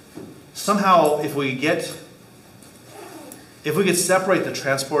that somehow if we could separate the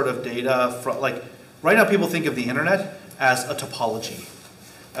transport of data from, like, right now people think of the internet as a topology.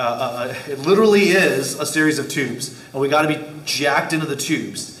 It literally is a series of tubes, and we got to be jacked into the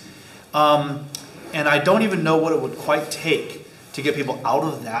tubes. And I don't even know what it would quite take to get people out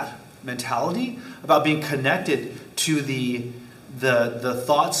of that mentality about being connected to the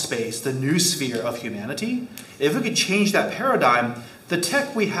thought space, the new sphere of humanity. If we could change that paradigm, the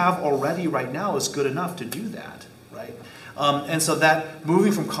tech we have already right now is good enough to do that, right? And so that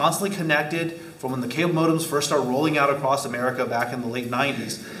moving from constantly connected, from when the cable modems first started rolling out across America back in the late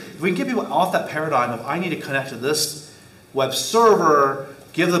 90s, if we can get people off that paradigm of I need to connect to this web server,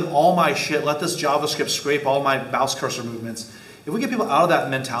 give them all my shit, let this JavaScript scrape all my mouse cursor movements. If we get people out of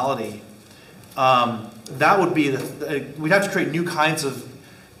that mentality, that would be we'd have to create new kinds of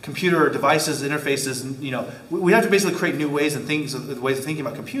computer devices, interfaces, and we'd have to basically create new ways of thinking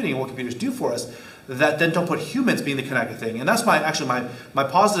about computing and what computers do for us that then don't put humans being the connected thing. And that's my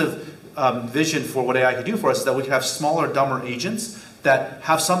positive vision for what AI could do for us, is that we could have smaller, dumber agents that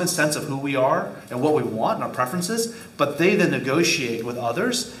have some sense of who we are and what we want and our preferences, but they then negotiate with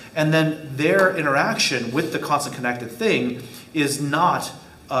others, and then their interaction with the constant connected thing is not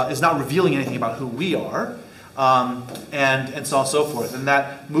revealing anything about who we are, and so on and so forth. And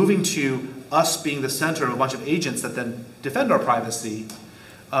that moving to us being the center of a bunch of agents that then defend our privacy,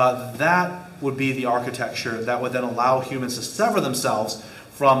 that would be the architecture that would then allow humans to sever themselves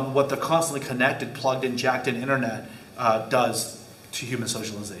from what the constantly connected, plugged in, jacked in internet does to human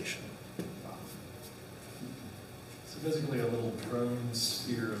socialization. So basically a little drone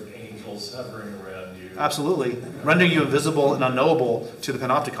sphere of angels hovering around you. Absolutely. Rendering you invisible and unknowable to the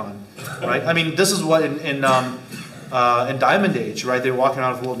panopticon, right? I mean, this is what in Diamond Age, right? They were walking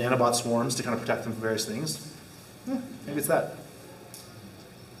around with little nanobot swarms to kind of protect them from various things. Maybe it's that.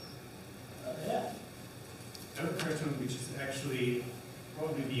 I have a question which is actually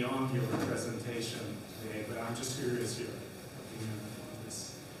probably beyond your presentation today, but I'm just curious your opinion on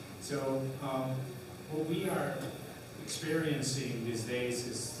this. So what we are experiencing these days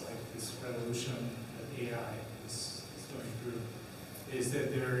is like this revolution that AI is going through, is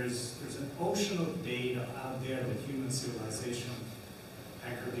that there's an ocean of data out there that human civilization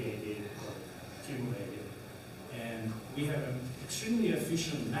aggregated or accumulated. And we have an extremely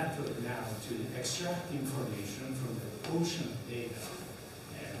efficient method now to extract information from the ocean of data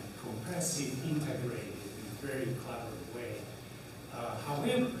and compress it, integrate it in a very clever way.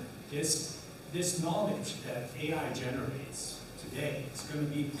 However, this knowledge that AI generates today is going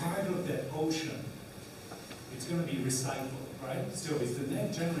to be part of that ocean. It's going to be recycled, right? So it's the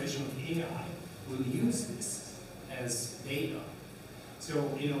next generation of AI will use this as data.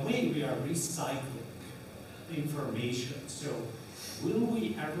 So in a way, we are recycling information. So will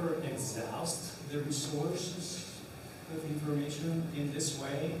we ever exhaust the resources of information in this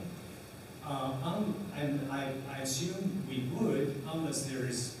way? And I assume we would, unless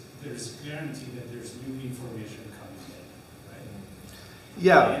there's guarantee that there's new information coming in, right?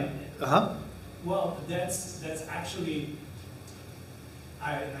 Yeah. Well, that's actually,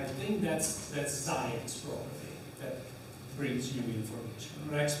 I think that's science probably that brings new information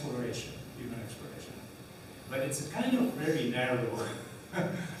or exploration, human exploration. But it's a kind of very narrow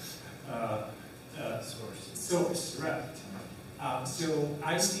source, right? So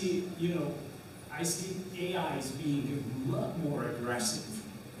I see, I see AI as being a lot more aggressive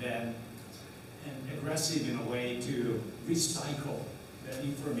and aggressive in a way to recycle the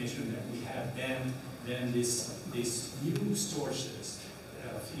information that we have than these new sources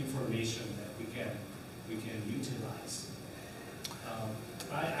of information that we can utilize.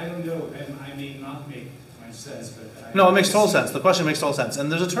 I don't know, and I may not make much sense, but No, it makes total sense. The question makes total sense. And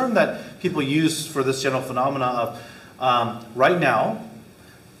there's a term that people use for this general phenomena of right now,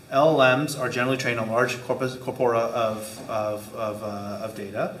 LLMs are generally trained on large corpora of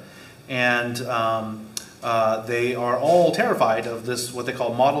data, and they are all terrified of this, what they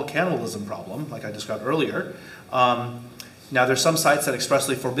call model cannibalism problem, like I described earlier. Now, there's some sites that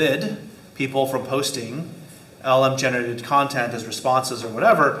expressly forbid people from posting LLM-generated content as responses or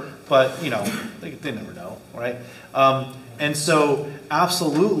whatever, but they never know, right? And so,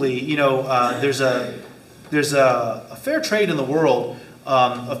 absolutely, there's a fair trade in the world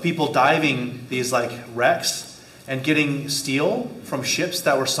of people diving these like wrecks and getting steel from ships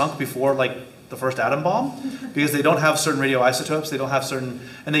that were sunk before like the first atom bomb, because they don't have certain radioisotopes, they don't have certain,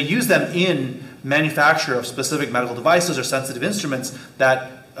 and they use them in manufacture of specific medical devices or sensitive instruments that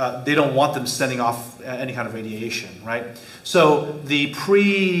they don't want them sending off any kind of radiation, right? So the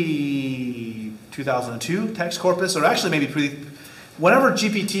pre-2002 text corpus, or actually maybe whenever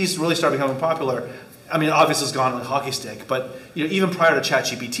GPTs really started becoming popular, I mean, obviously it's gone like a hockey stick, but even prior to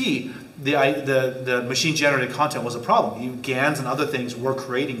ChatGPT, the machine-generated content was a problem. GANs and other things were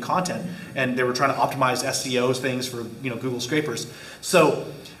creating content, and they were trying to optimize SEO things for Google scrapers. So,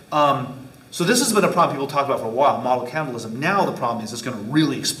 so this has been a problem people talk about for a while, model cannibalism. Now the problem is it's going to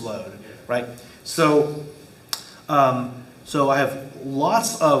really explode, right? So, so I have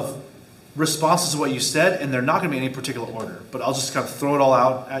lots of responses to what you said, and they're not going to be in any particular order, but I'll just kind of throw it all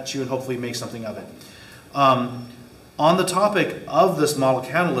out at you and hopefully make something of it. On the topic of this model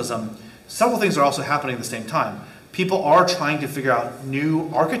cannibalism, several things are also happening at the same time. People are trying to figure out new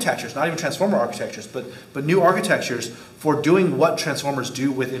architectures, not even transformer architectures, but new architectures for doing what transformers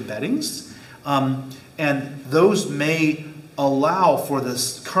do with embeddings. And those may allow for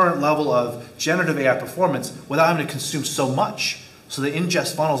this current level of generative AI performance without having to consume so much. So the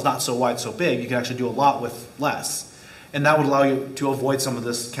ingest funnel is not so wide, so big. You can actually do a lot with less. And that would allow you to avoid some of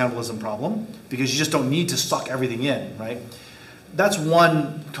this cannibalism problem, because you just don't need to suck everything in, right? That's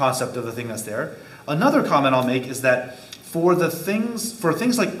one concept of the thing that's there. Another comment I'll make is that for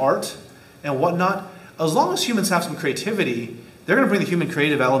things like art and whatnot, as long as humans have some creativity, they're going to bring the human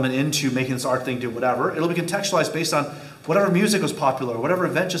creative element into making this art thing do whatever. It'll be contextualized based on whatever music was popular, or whatever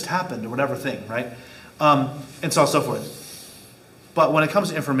event just happened, or whatever thing, right? And so on and so forth. But when it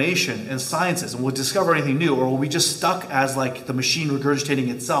comes to information and sciences, and we'll discover anything new, or will we just stuck as like the machine regurgitating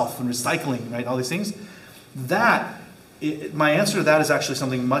itself and recycling, right? All these things. My answer to that is actually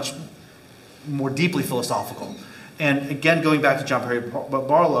something much more deeply philosophical. And again, going back to John Perry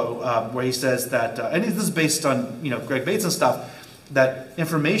Barlow, where he says that, and this is based on Greg Bates and stuff, that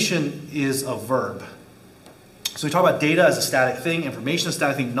information is a verb. So we talk about data as a static thing, information as a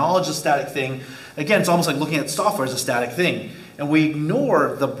static thing, knowledge as a static thing. Again, it's almost like looking at software as a static thing. And we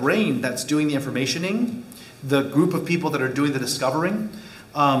ignore the brain that's doing the informationing, the group of people that are doing the discovering.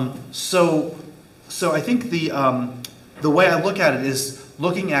 So I think the way I look at it is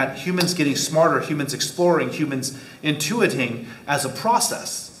looking at humans getting smarter, humans exploring, humans intuiting as a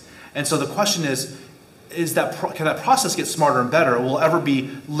process. And so the question is can that process get smarter and better, or will it ever be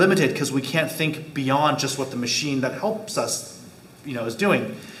limited because we can't think beyond just what the machine that helps us is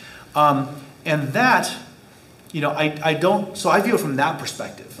doing? And that, so I view it from that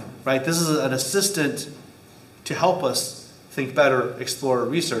perspective, right? This is an assistant to help us think better, explore,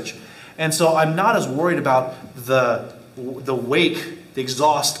 research. And so I'm not as worried about the wake, the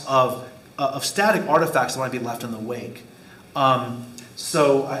exhaust of static artifacts that might be left in the wake.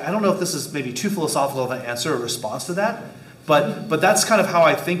 So I don't know if this is maybe too philosophical of an answer or response to that, but that's kind of how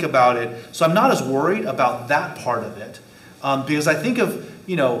I think about it. So I'm not as worried about that part of it, because I think of,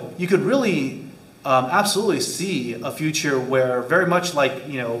 you could really absolutely see a future where, very much like,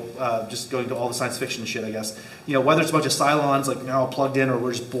 just going to all the science fiction shit, I guess, whether it's a bunch of Cylons, like, plugged in, or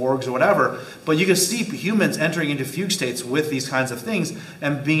we're just Borgs or whatever, but you can see humans entering into fugue states with these kinds of things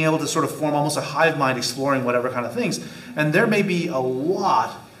and being able to sort of form almost a hive mind exploring whatever kind of things. And there may be a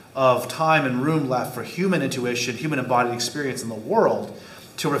lot of time and room left for human intuition, human embodied experience in the world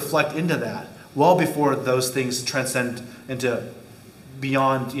to reflect into that, well before those things transcend into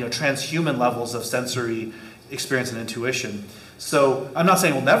beyond transhuman levels of sensory experience and intuition. So I'm not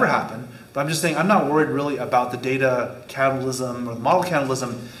saying it will never happen, but I'm just saying I'm not worried really about the data cannibalism or the model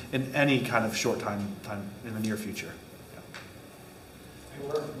cannibalism in any kind of short time in the near future.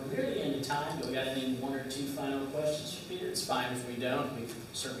 We're nearly into time. Do we got any one or two final questions for Peter? It's fine if we don't. We've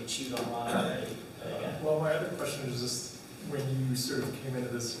certainly chewed on a lot already. Well, my other question is just, when you sort of came into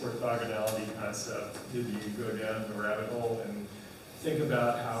this orthogonality concept, did you go down the rabbit hole and think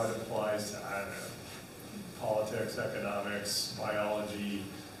about how it applies to, I don't know, politics, economics, biology?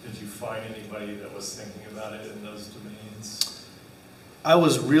 Did you find anybody that was thinking about it in those domains? I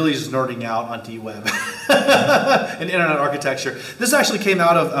was really just nerding out on DWeb and internet architecture. This actually came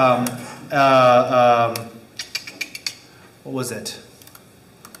out of, what was it?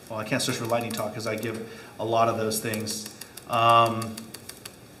 Well, I can't search for lightning talk because I give a lot of those things. I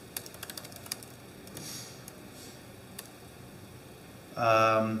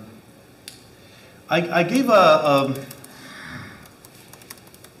gave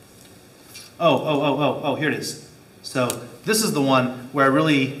here it is. So this is the one where I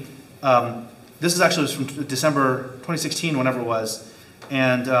really, this is actually from December 2016, whenever it was,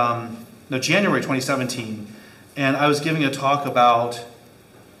 and no, January 2017, and I was giving a talk about,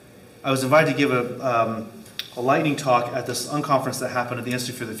 I was invited to give a lightning talk at this unconference that happened at the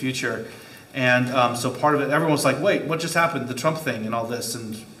Institute for the Future. And so part of it, everyone's like, wait, what just happened? The Trump thing and all this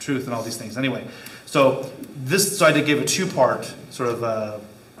and truth and all these things. Anyway, so I did give a two-part sort of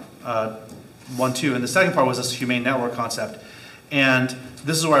 1-2. And the second part was this humane network concept. And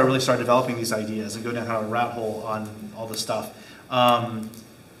this is where I really started developing these ideas and go down kind of a rat hole on all this stuff.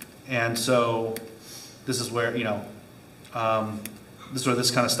 And so this is where, this is where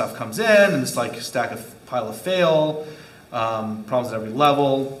this kind of stuff comes in, and it's like pile of fail, problems at every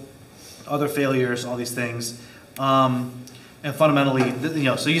level, other failures, all these things. And fundamentally,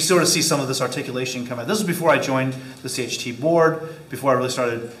 so you sort of see some of this articulation come out. This was before I joined the CHT board, before I really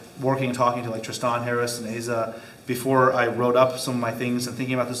started working and talking to like Tristan Harris and Asa, before I wrote up some of my things and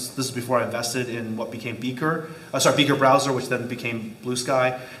thinking about this. This is before I invested in what became Beaker Browser, which then became Blue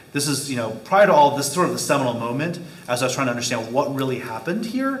Sky. This is, prior to all this, sort of the seminal moment as I was trying to understand what really happened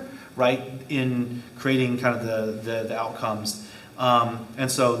here, right, in creating kind of the outcomes.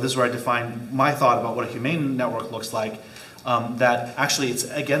 And so this is where I define my thought about what a humane network looks like, that actually it's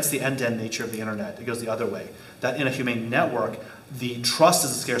against the end-to-end nature of the internet. It goes the other way. That in a humane network, the trust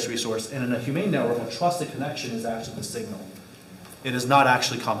is a scarce resource, and in a humane network, a trusted connection is actually the signal. It is not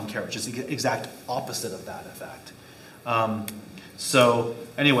actually common carriage. It's the exact opposite of that effect. So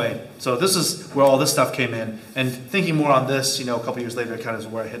anyway, so this is where all this stuff came in. And thinking more on this, a couple years later, kind of is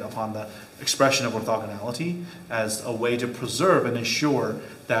where I hit upon the expression of orthogonality as a way to preserve and ensure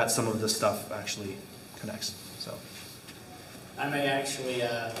that some of this stuff actually connects. So I may actually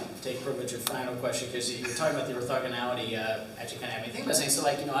take privilege of final question, because you're talking about the orthogonality, actually kind of had me think about saying, so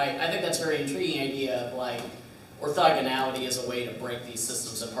I think that's a very intriguing idea of like, orthogonality is a way to break these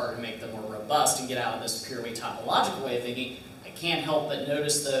systems apart and make them more robust and get out of this purely topological way of thinking. I can't help but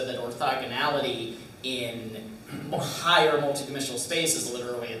notice, though, that orthogonality in higher multidimensional space is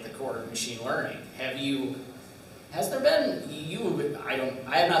literally at the core of machine learning. Has there been,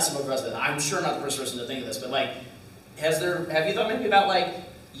 I have not come across this, I'm sure not the first person to think of this, but like, have you thought maybe about like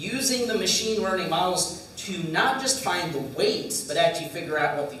using the machine learning models to not just find the weights, but actually figure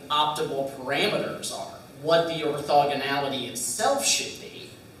out what the optimal parameters are, what the orthogonality itself should be?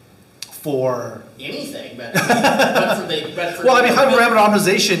 For anything, but for well, I mean, high parameter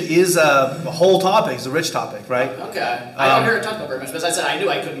optimization is a whole topic. It's a rich topic, right? Okay. I haven't heard it talked about very much, but as I said, I knew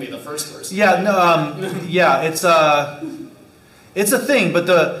I couldn't be the first person. Yeah, no, yeah, it's a thing, but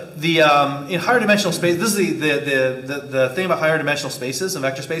the in higher dimensional space, this is the thing about higher dimensional spaces and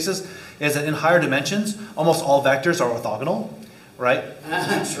vector spaces is that in higher dimensions, almost all vectors are orthogonal, right?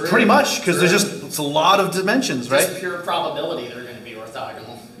 True. Pretty much, because it's a lot of dimensions, right? Just pure probability they're going to be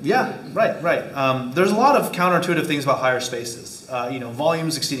orthogonal. Yeah, right. There's a lot of counterintuitive things about higher spaces.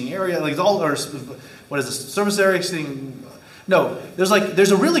 Volumes exceeding area, like what is this? Surface area exceeding. No, there's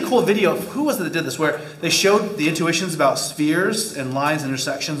a really cool video of who was it that did this, where they showed the intuitions about spheres and lines,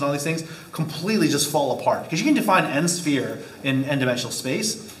 intersections, and all these things completely just fall apart, because you can define n sphere in n-dimensional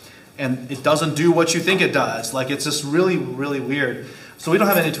space, and it doesn't do what you think it does. Like, it's just really, really weird. So we don't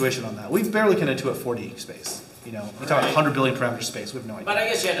have an intuition on that. We barely can intuit 4D space. You know, we talk 100 billion parameter space. We have no idea. But I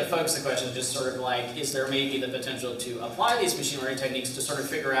guess you had to focus the question just sort of like, is there maybe the potential to apply these machine learning techniques to sort of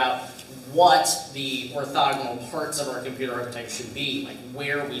figure out what the orthogonal parts of our computer architecture should be, like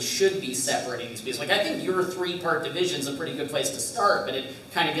where we should be separating these pieces. Like, I think your 3-part division is a pretty good place to start, but it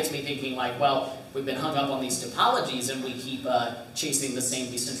kind of gets me thinking like, well, we've been hung up on these topologies and we keep chasing the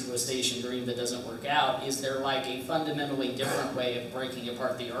same decentralization dream that doesn't work out. Is there like a fundamentally different way of breaking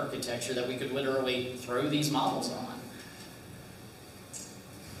apart the architecture that we could literally throw these models on?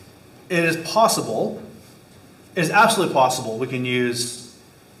 It is possible. It is absolutely possible. We can use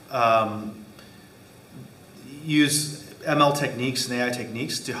ML techniques and AI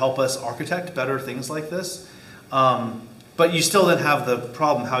techniques to help us architect better things like this. But you still then have the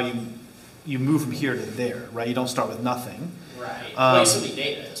problem how you move from here to there, right? You don't start with nothing. Right. Well, you still need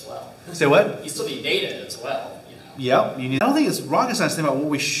data as well. Say what? You still need data as well. Yeah, I don't think it's rocket science to think about what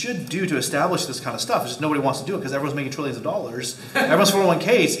we should do to establish this kind of stuff. It's just nobody wants to do it because everyone's making trillions of dollars. Everyone's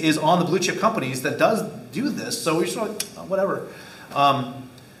 401ks is on the blue chip companies that does do this, so we're just like, whatever.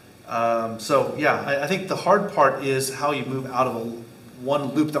 So yeah, I think the hard part is how you move out of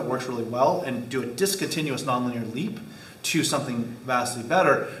one loop that works really well and do a discontinuous nonlinear leap to something vastly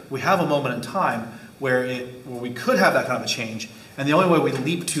better. We have a moment in time where we could have that kind of a change, and the only way we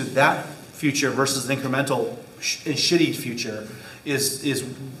leap to that future versus an incremental shitty future is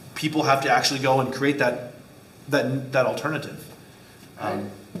people have to actually go and create that alternative.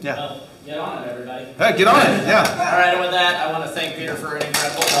 Yeah. Well, get on it, everybody. Hey, get on it. Yeah. All right, and with that, I want to thank Peter for an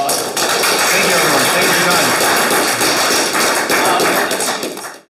incredible talk. Thank you, everyone. Thank you for your time.